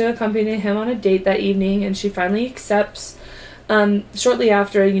Rose to accompany him on a date that evening, and she finally accepts. Shortly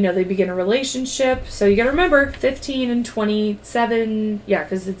after, they begin a relationship. So, you gotta remember, 15 and 27, yeah,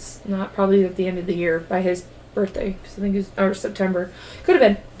 because it's not probably at the end of the year by his birthday, because I think it's, or September. Could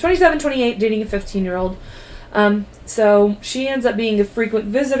have been 27, 28, dating a 15-year-old. So she ends up being a frequent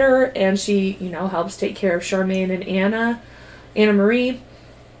visitor, and she, helps take care of Charmaine and Anna Marie,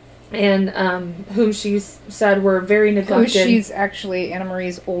 and whom she said were very neglected. She's actually, Anna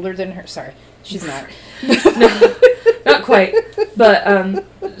Marie's older than her. Sorry, she's not. No, not quite. But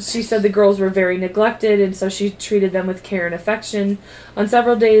she said the girls were very neglected, and so she treated them with care and affection. On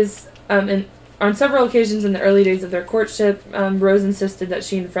several occasions in the early days of their courtship, Rose insisted that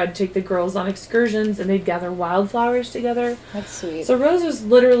she and Fred take the girls on excursions and they'd gather wildflowers together. That's sweet. So Rose was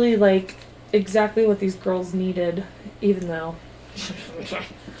literally like exactly what these girls needed, even though...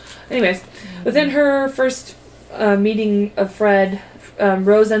 Anyways, within her first meeting of Fred,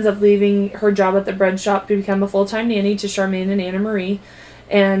 Rose ends up leaving her job at the bread shop to become a full-time nanny to Charmaine and Anna Marie.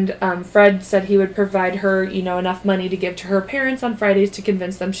 And Fred said he would provide her, enough money to give to her parents on Fridays to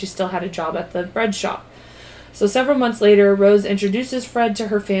convince them she still had a job at the bread shop. So several months later, Rose introduces Fred to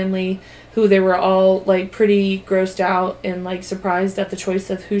her family, who they were all, pretty grossed out and, surprised at the choice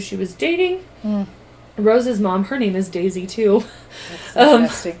of who she was dating. Mm. Rose's mom, her name is Daisy, too.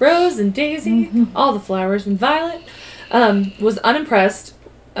 That's Rose and Daisy, all the flowers, and Violet, was unimpressed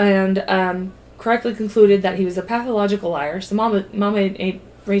and... correctly concluded that he was a pathological liar. So mama ain't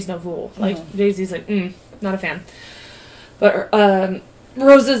raised no fool. Daisy's not a fan. But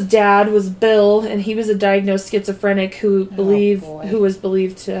Rose's dad was Bill, and he was a diagnosed schizophrenic who was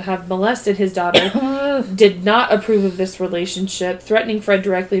believed to have molested his daughter. Did not approve of this relationship, threatening Fred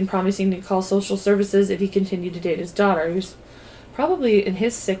directly and promising to call social services if he continued to date his daughter. He was probably in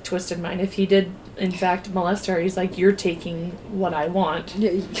his sick, twisted mind. If he did, in fact, molest her, he's like, you're taking what I want.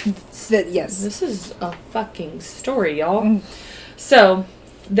 Yes. This is a fucking story, y'all. So,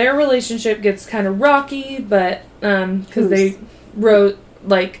 their relationship gets kind of rocky, but, because they wrote,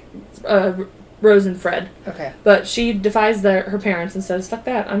 Rose and Fred. Okay. But she defies her parents and says, fuck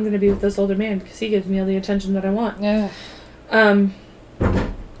that, I'm going to be with this older man because he gives me all the attention that I want. Yeah.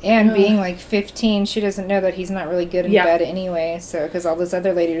 And being 15, she doesn't know that he's not really good in bed anyway. So, because all those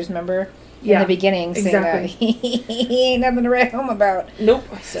other ladies, remember, in the beginning, saying that he ain't nothing to write home about. Nope.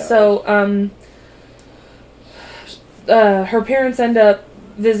 So her parents end up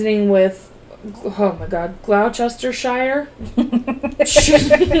visiting with, oh my God, Gloucestershire.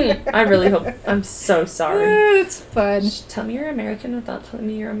 I really hope. I'm so sorry. It's fun. Just tell me you're American without telling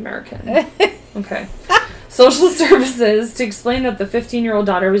me you're American. Okay. Social services to explain that the 15-year-old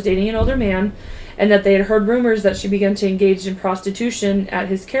daughter was dating an older man and that they had heard rumors that she began to engage in prostitution at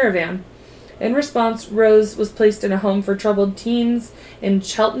his caravan. In response, Rose was placed in a home for troubled teens in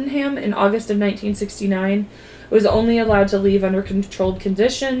Cheltenham in August of 1969. Was only allowed to leave under controlled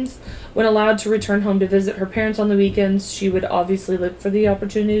conditions. When allowed to return home to visit her parents on the weekends, she would obviously look for the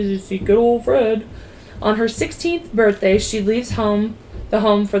opportunity to see good old Fred. On her 16th birthday, she leaves the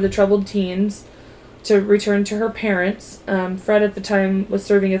home for the troubled teens to return to her parents. Fred at the time was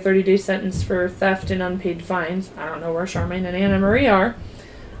serving a 30-day sentence for theft and unpaid fines. I don't know where Charmaine and Anna Marie are.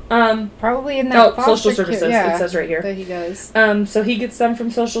 Probably in that social services. It says right here that he does. So he gets them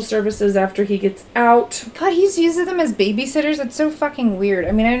from social services after he gets out. God, he's using them as babysitters. That's so fucking weird.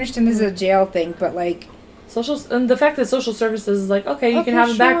 I mean, I understand this is a jail thing, but and the fact that social services is like, okay, you can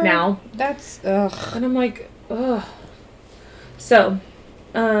have him back now. That's ugh. And I'm like, ugh. So,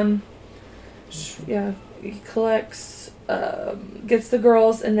 he collects, gets the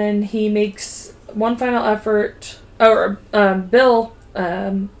girls, and then he makes one final effort. Bill,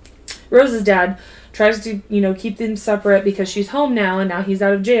 Rose's dad, tries to, keep them separate because she's home now, and now he's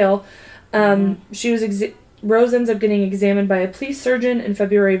out of jail. Rose ends up getting examined by a police surgeon in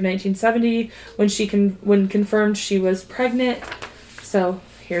February of 1970 when confirmed she was pregnant. So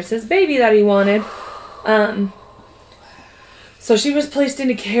here's his baby that he wanted. So she was placed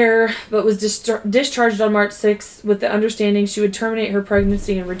into care, but was discharged on March 6th with the understanding she would terminate her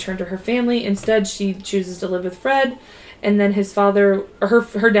pregnancy and return to her family. Instead, she chooses to live with Fred, and then his father, or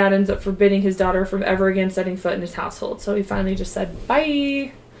her dad, ends up forbidding his daughter from ever again setting foot in his household. So he finally just said,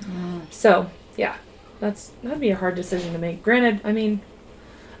 bye. So, yeah, that'd be a hard decision to make. Granted, I mean,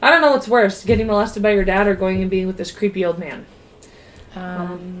 I don't know what's worse, getting molested by your dad or going and being with this creepy old man.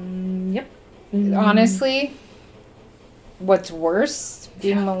 Yep. Honestly, what's worse,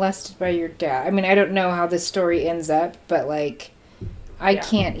 being molested by your dad. I mean, I don't know how this story ends up, but like, I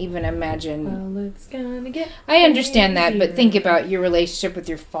can't even imagine. Well, it's gonna get I understand that, but think about your relationship with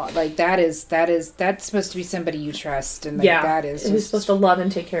your father. Like that's supposed to be somebody you trust, and like, that is who's supposed to love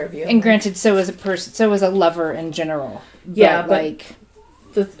and take care of you. And granted, so is a person, so is a lover in general. Yeah, but like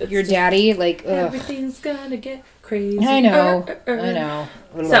your daddy, like everything's gonna get crazy. I know. I know.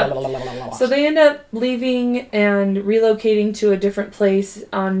 So they end up leaving and relocating to a different place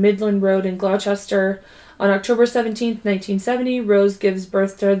on Midland Road in Gloucester. On October 17th, 1970, Rose gives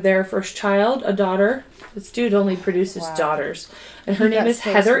birth to their first child, a daughter. This dude only produces daughters. And her name is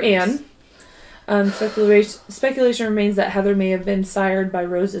Heather Ann. Speculation remains that Heather may have been sired by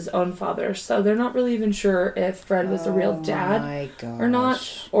Rose's own father. So they're not really even sure if Fred was the real dad or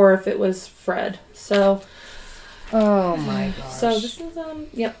not, or if it was Fred. So... Oh my gosh. So this is,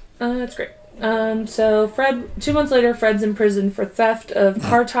 it's great. So Fred, 2 months later, Fred's in prison for theft of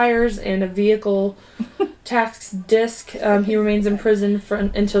car tires and a vehicle tax disc. He remains in prison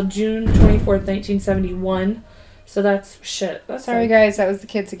until June 24th, 1971. So that's shit. Sorry, guys, that was the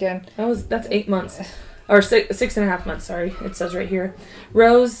kids again. That's 8 months. Or 6.5 months, sorry. It says right here.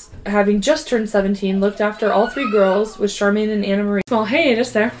 Rose, having just turned 17, looked after all 3 girls with Charmaine and Anna Marie. Small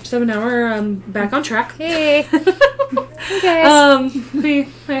hiatus there. So now we're back on track. Hey. Hey, guys.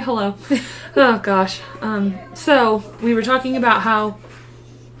 Hey, hello. Oh, gosh. So we were talking about how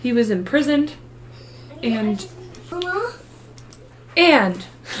he was imprisoned and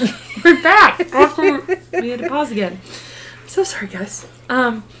we're back after we had to pause again. So sorry, guys.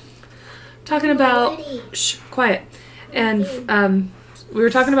 Talking about quiet, and we were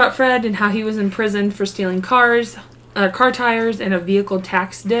talking about Fred and how he was in prison for stealing car tires and a vehicle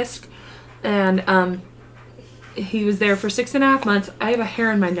tax disc, and he was there for 6.5 months. I have a hair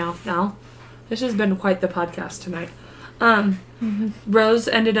in my mouth now. This has been quite the podcast tonight. Rose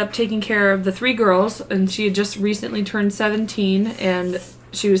ended up taking care of the 3 girls, and she had just recently turned 17, and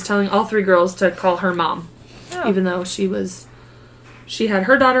she was telling all 3 girls to call her mom, even though she had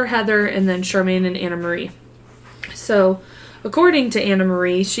her daughter Heather and then Charmaine and Anna Marie. So, according to Anna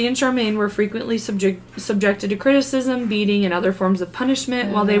Marie, she and Charmaine were frequently subjected to criticism, beating, and other forms of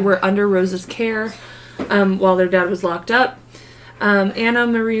punishment while they were under Rose's care, while their dad was locked up. Anna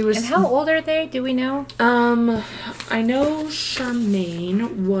Marie was... And how old are they? Do we know? I know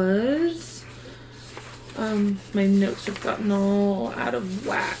Charmaine was... my notes have gotten all out of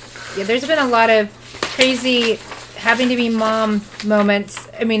whack. Yeah, there's been a lot of crazy... having to be mom moments.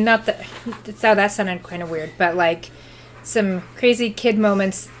 I mean, not that... that sounded kind of weird, but like some crazy kid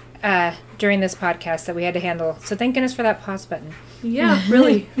moments during this podcast that we had to handle. So thank goodness for that pause button. Yeah,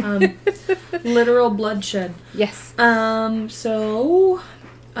 really. Literal bloodshed. Yes. So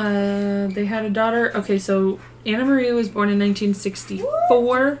they had a daughter. Okay, so Anna Marie was born in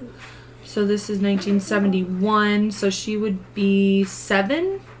 1964. So this is 1971. So she would be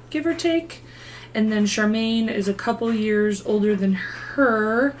 7, give or take. And then Charmaine is a couple years older than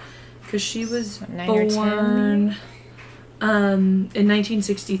her because she was born in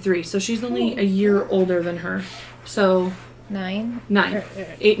 1963. So she's only a year older than her. So 9?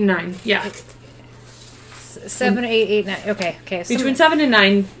 8 and 9. Yeah. 7, 8, 9. Okay. Between 7 and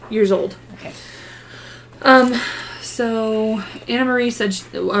 9 years old. Okay. So Anna Marie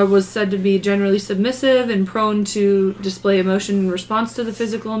was said to be generally submissive and prone to display emotion in response to the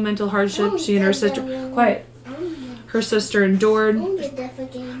physical and mental hardship she and her sister endured.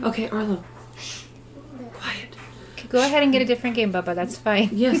 Okay, Arlo. Quiet. Go ahead and get a different game, Bubba. That's fine.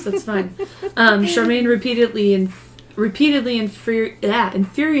 Yes, that's fine. Charmaine repeatedly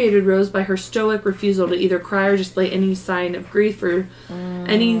infuriated Rose by her stoic refusal to either cry or display any sign of grief or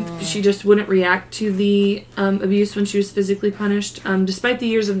she just wouldn't react to the abuse when she was physically punished. Despite the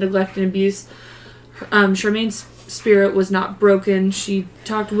years of neglect and abuse, Charmaine's spirit was not broken. She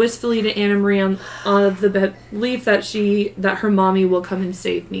talked wistfully to Anna Marie on the belief that her mommy will come and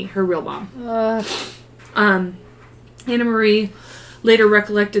save me, her real mom. Anna Marie later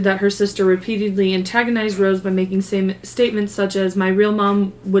recollected that her sister repeatedly antagonized Rose by making statements such as, "My real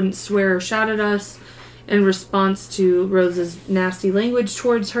mom wouldn't swear or shout at us," in response to Rose's nasty language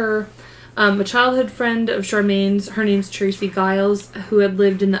towards her. A childhood friend of Charmaine's, her name's Tracy Giles, who had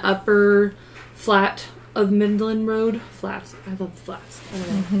lived in the upper flat of Midland Road. Flats. I love flats. I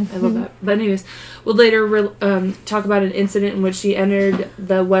don't know. I love that. But anyways, would later talk about an incident in which she entered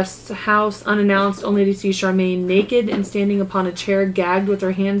the West's house unannounced, only to see Charmaine naked and standing upon a chair, gagged with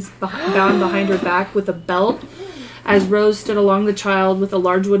her hands bound behind her back with a belt, as Rose stood along the child with a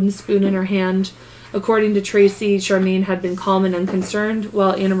large wooden spoon in her hand. According to Tracy, Charmaine had been calm and unconcerned,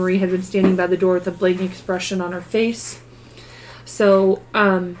 while Anna Marie had been standing by the door with a blank expression on her face. So,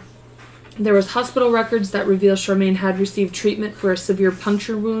 there was hospital records that reveal Charmaine had received treatment for a severe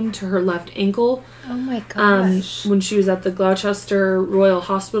puncture wound to her left ankle. Oh my gosh. When she was at the Gloucester Royal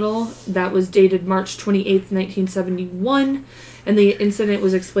Hospital. That was dated March 28th, 1971. And the incident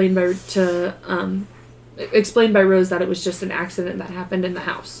was explained by Rose that it was just an accident that happened in the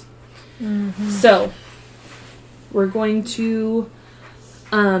house. Mm-hmm. So, we're going to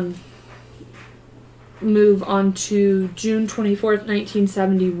move on to June 24th,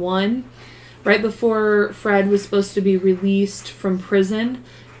 1971. Right before Fred was supposed to be released from prison,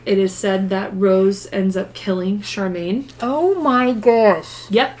 it is said that Rose ends up killing Charmaine. Oh my gosh.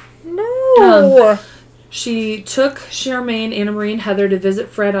 Yep. No. She took Charmaine, Anna Marie, and Heather to visit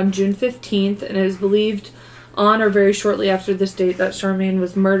Fred on June 15th, and it is believed on or very shortly after this date that Charmaine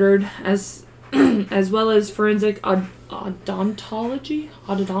was murdered, as well as forensic odontology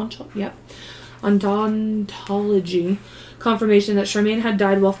confirmation that Charmaine had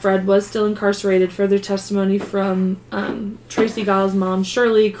died while Fred was still incarcerated. Further testimony from Tracy Giles' mom,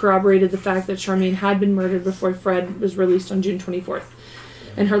 Shirley, corroborated the fact that Charmaine had been murdered before Fred was released on June 24th.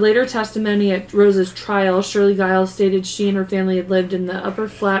 In her later testimony at Rose's trial, Shirley Giles stated she and her family had lived in the upper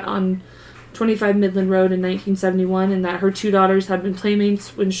flat on 25 Midland Road in 1971, and that her two daughters had been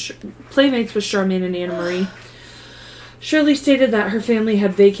playmates with Charmaine and Anna Marie. Shirley stated that her family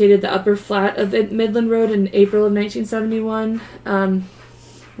had vacated the upper flat of Midland Road in April of 1971.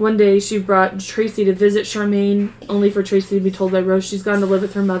 One day she brought Tracy to visit Charmaine, only for Tracy to be told by Rose she's gone to live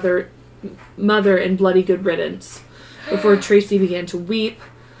with her mother in bloody good riddance. Before Tracy began to weep,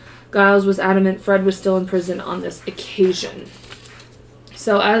 Giles was adamant Fred was still in prison on this occasion.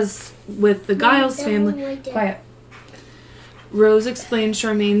 So as with the Giles family... Quiet. Rose explained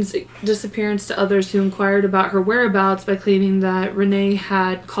Charmaine's disappearance to others who inquired about her whereabouts by claiming that Renee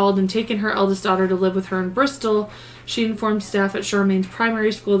had called and taken her eldest daughter to live with her in Bristol. She informed staff at Charmaine's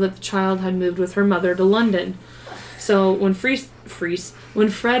primary school that the child had moved with her mother to London. So when when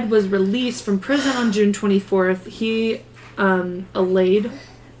Fred was released from prison on June 24th, he allayed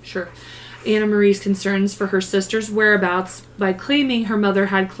Anna Marie's concerns for her sister's whereabouts by claiming her mother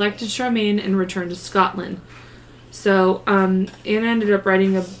had collected Charmaine and returned to Scotland. So Anna ended up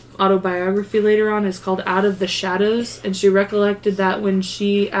writing an autobiography later on. It's called Out of the Shadows, and she recollected that when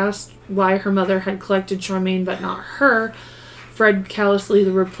she asked why her mother had collected Charmaine but not her, Fred callously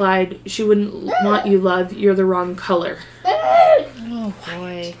replied, "She wouldn't want you, love. You're the wrong color." Oh,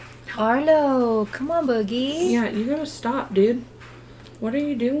 boy. Arlo, come on, Boogie. Yeah, you gotta stop, dude. What are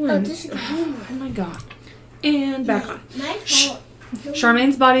you doing? Oh my god. And back on.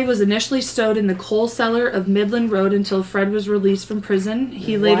 Charmaine's body was initially stowed in the coal cellar of Midland Road until Fred was released from prison.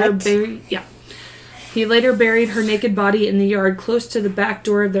 He later buried her naked body in the yard close to the back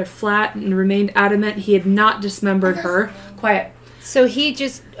door of their flat and remained adamant he had not dismembered her. Quiet. So he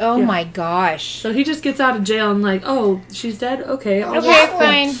just... Oh, my gosh. So he just gets out of jail and like, oh, she's dead? Okay. Okay,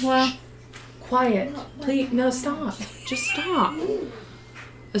 fine. Well... Quiet. Please. No, stop. Just stop.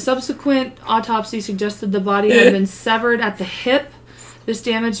 A subsequent autopsy suggested the body had been severed at the hip. This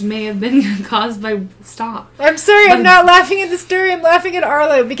damage may have been caused by... Stop. I'm sorry, I'm not laughing at the story. I'm laughing at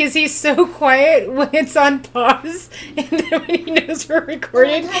Arlo because he's so quiet when it's on pause and then when he knows we're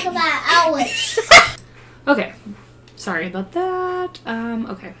recording. Talk about hours. Okay. Sorry about that.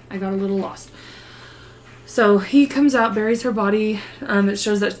 Okay. I got a little lost. So he comes out, buries her body. It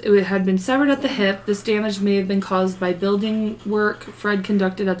shows that it had been severed at the hip. This damage may have been caused by building work Fred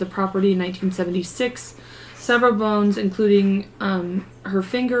conducted at the property in 1976. Several bones, including her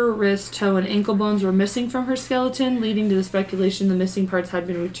finger, wrist, toe, and ankle bones, were missing from her skeleton, leading to the speculation the missing parts had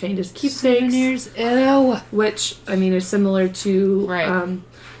been retained as keepsakes. Ew. Which, I mean, is similar to... Right.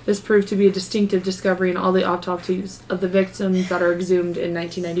 This proved to be a distinctive discovery in all the autopsies of the victims that are exhumed in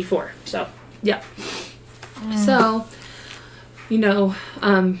 1994. So, yeah. So,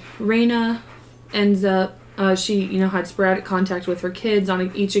 Raina ends up... she, had sporadic contact with her kids.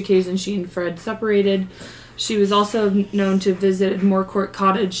 On each occasion, she and Fred separated. She was also known to visit Moorcourt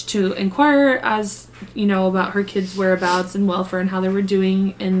Cottage to inquire about her kids' whereabouts and welfare and how they were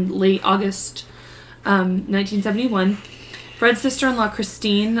doing in late August 1971. Fred's sister-in-law,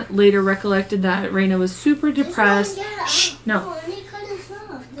 Christine, later recollected that Raina was super depressed. Shh, no.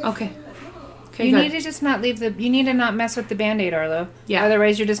 Okay. Okay, you good. need to just not leave the... You need to not mess with the Band-Aid, Arlo. Yeah.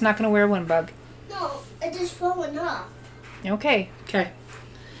 Otherwise, you're just not going to wear one bug. No, it just falling off. Okay. Okay.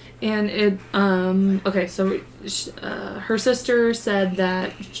 And it, so her sister said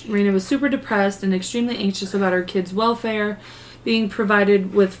that Raina was super depressed and extremely anxious about her kids' welfare. Being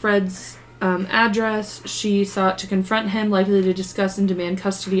provided with Fred's address. She sought to confront him, likely to discuss and demand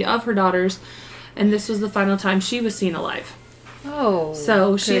custody of her daughters, and this was the final time she was seen alive. Oh,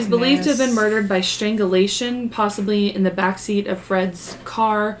 so she is believed to have been murdered by strangulation, possibly in the backseat of Fred's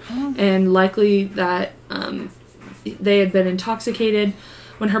car, and likely that they had been intoxicated.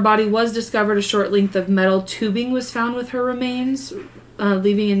 When her body was discovered, a short length of metal tubing was found with her remains,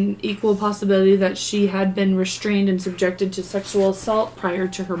 leaving an equal possibility that she had been restrained and subjected to sexual assault prior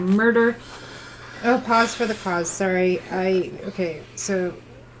to her murder. Oh, pause for the cause. Sorry. Okay, so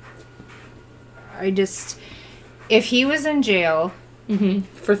if he was in jail...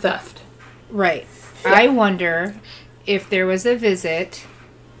 For theft. Right. Yeah. I wonder if there was a visit,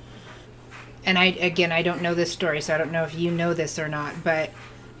 and I don't know this story, so I don't know if you know this or not, but,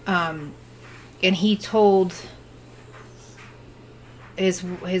 and he told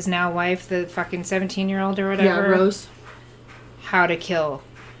his now wife, the fucking 17-year-old or whatever. Yeah, Rose. How to kill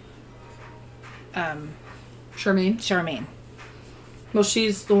Charmaine. Well,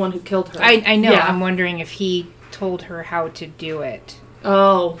 she's the one who killed her. I know. Yeah. I'm wondering if he told her how to do it.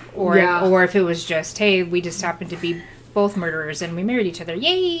 Oh, or if it was just, hey, we just happened to be both murderers and we married each other.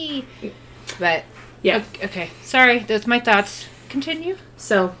 Yay! But, yeah. Okay. Sorry, that's my thoughts. Continue.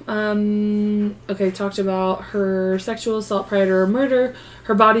 So, talked about her sexual assault prior to her murder.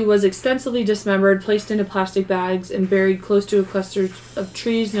 Her body was extensively dismembered, placed into plastic bags, and buried close to a cluster of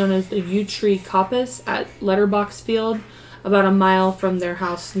trees known as the yew tree coppice at Letterbox Field, about a mile from their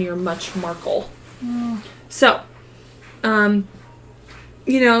house near Much Markle. So, in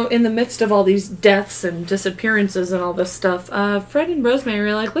the midst of all these deaths and disappearances and all this stuff, Fred and Rosemary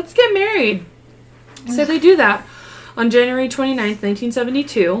were like, let's get married. So they do that. On January 29th,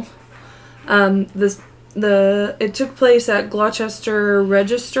 1972, it took place at Gloucester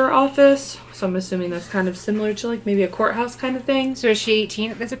Register Office, so I'm assuming that's kind of similar to like maybe a courthouse kind of thing. So is she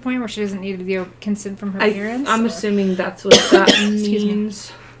 18 at this point where she doesn't need the consent from her parents? I'm assuming that's what that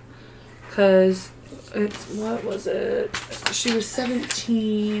means. Because what was it? She was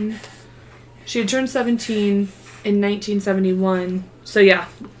 17. She had turned 17 in 1971. So yeah,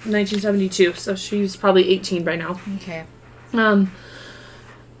 1972. So she's probably 18 by now. Okay.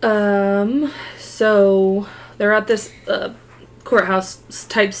 So they're at this courthouse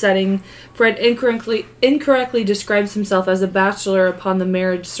type setting. Fred incorrectly describes himself as a bachelor upon the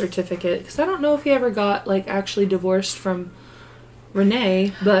marriage certificate, because I don't know if he ever got like actually divorced from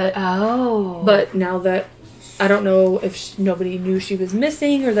Renee, but now that I don't know if nobody knew she was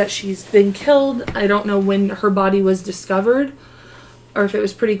missing or that she's been killed. I don't know when her body was discovered, or if it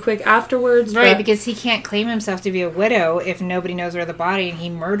was pretty quick afterwards. Right, because he can't claim himself to be a widow if nobody knows where the body and he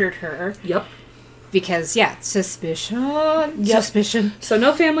murdered her. Yep. Because, suspicion. Yep. Suspicion. So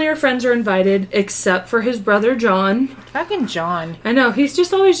no family or friends are invited except for his brother John. Fucking John. I know, he's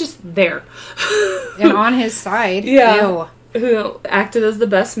just always just there. And on his side. Yeah. Ew. Who acted as the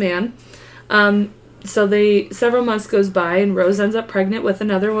best man. So several months goes by and Rose ends up pregnant with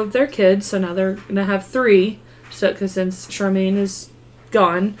another of their kids. So now they're going to have 3. Because since Charmaine is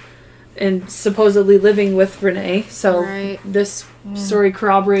gone and supposedly living with Renee. So this story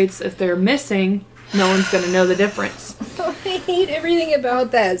corroborates if they're missing, no one's going to know the difference. I hate everything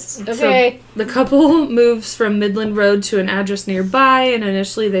about this. Okay. So the couple moves from Midland Road to an address nearby, and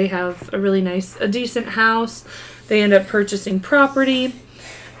initially they have a decent house. They end up purchasing property.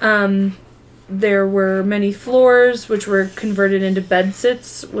 There were many floors which were converted into bed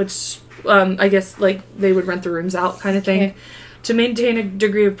sits, which I guess like they would rent the rooms out kind of thing. Okay. To maintain a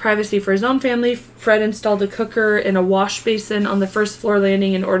degree of privacy for his own family, Fred installed a cooker and a wash basin on the first floor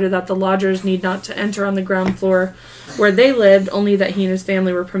landing in order that the lodgers need not to enter on the ground floor where they lived, only that he and his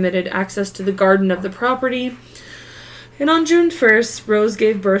family were permitted access to the garden of the property. And on June 1st, Rose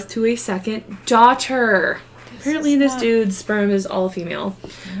gave birth to a second daughter. Apparently this dude's sperm is all female.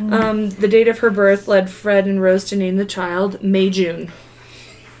 The date of her birth led Fred and Rose to name the child May-June.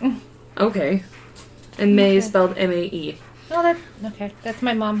 Okay. And May is spelled M-A-E. Oh, that's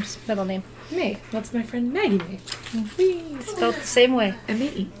my mom's middle name. May. That's my friend Maggie May. Spelled the same way.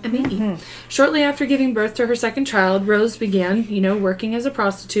 M-A-E. M-A-E. Shortly after giving birth to her second child, Rose began, working as a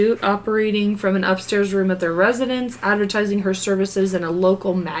prostitute, operating from an upstairs room at their residence, advertising her services in a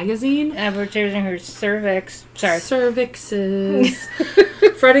local magazine. Advertising her cervixes.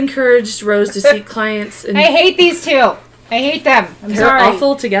 Fred encouraged Rose to seek clients. I hate these two. I hate them. They're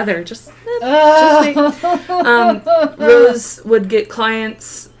awful together. Just wait. Rose would get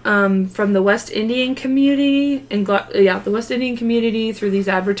clients from the West Indian community the West Indian community through these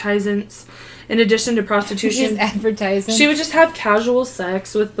advertisements. In addition to prostitution, she would just have casual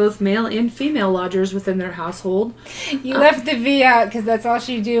sex with both male and female lodgers within their household. You left the V out because that's all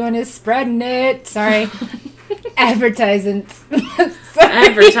she's doing is spreading it. Sorry. Advertisements.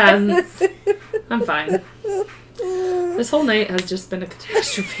 Advertisements. I'm fine. This whole night has just been a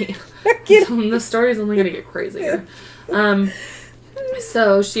catastrophe. The story's only going to get crazier.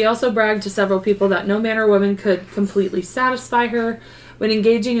 So she also bragged to several people that no man or woman could completely satisfy her. When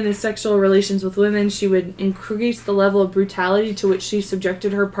engaging in sexual relations with women, she would increase the level of brutality to which she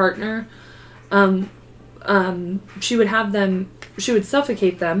subjected her partner. She would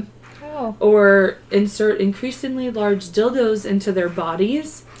suffocate them. Oh. Or insert increasingly large dildos into their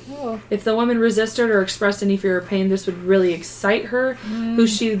bodies. Oh. If the woman resisted or expressed any fear or pain, this would really excite her, who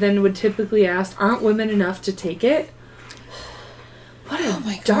she then would typically ask, aren't women enough to take it? What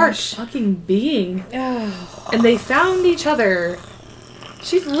a dark fucking being. Oh. And they found each other.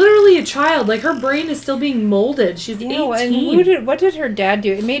 She's literally a child. Like, her brain is still being molded. She's 18. And what did her dad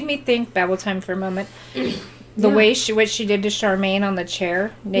do? It made me think, Babble time for a moment. Way what she did to Charmaine on the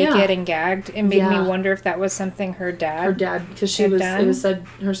chair, naked and gagged, it made me wonder if that was something her dad, because it was said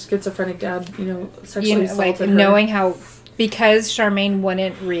her schizophrenic dad, sexually assaulted her. Knowing how, because Charmaine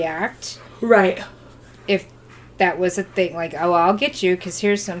wouldn't react. Right. If that was a thing, like, oh, I'll get you, because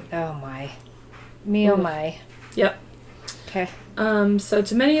here's some, oh my. Oh my. Yep. Okay. So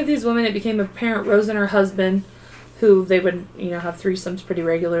to many of these women, it became apparent Rose and her husband, who they would, have threesomes pretty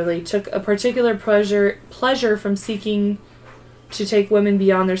regularly, took a particular pleasure from seeking to take women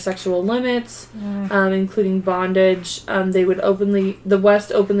beyond their sexual limits, including bondage. The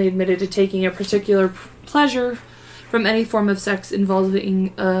West openly admitted to taking a particular pleasure from any form of sex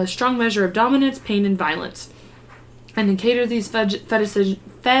involving a strong measure of dominance, pain, and violence. And to cater these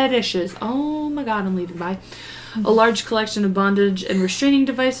fetishes, oh my god, I'm leaving, bye. A large collection of bondage and restraining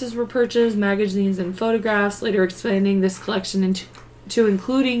devices were purchased, magazines and photographs, later expanding this collection to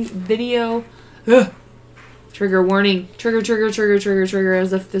including video. Trigger warning. Trigger,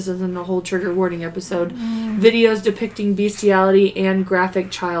 as if this isn't a whole trigger warning episode. Videos depicting bestiality and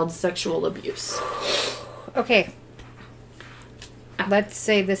graphic child sexual abuse. Okay. Let's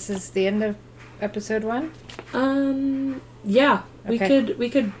say this is the end of episode 1? Yeah. Okay. We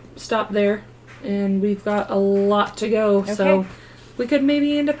could stop there. And we've got a lot to go, so we could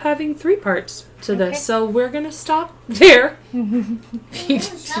maybe end up having 3 parts to this. So we're going to stop there. Hope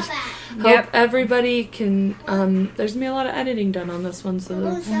everybody can... there's going to be a lot of editing done on this one,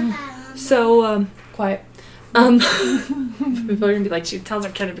 so quiet. People are going to be like, she tells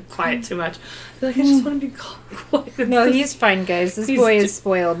her kid to be quiet too much. They're like, I just want to be quiet. No, he's fine, guys. This boy is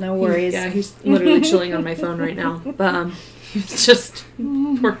spoiled. No worries. He's literally chilling on my phone right now. But, he's just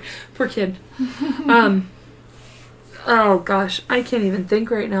poor kid. Oh gosh, I can't even think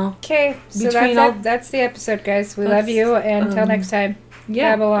right now. Okay, so that's the episode, guys. We love you, and until next time.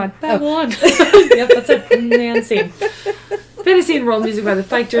 Yeah, Babylon. Yep, that's it. Man, scene. Fantasy and World Music by the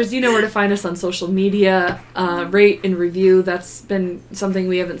Fighters. You know where to find us on social media. Rate and review. That's been something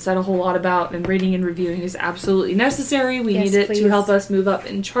we haven't said a whole lot about, and rating and reviewing is absolutely necessary. We need it to help us move up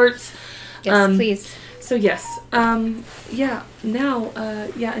in charts. Yes, please. So yes, until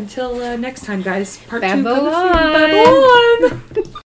next time, guys. Part 2 Babylon. Babylon.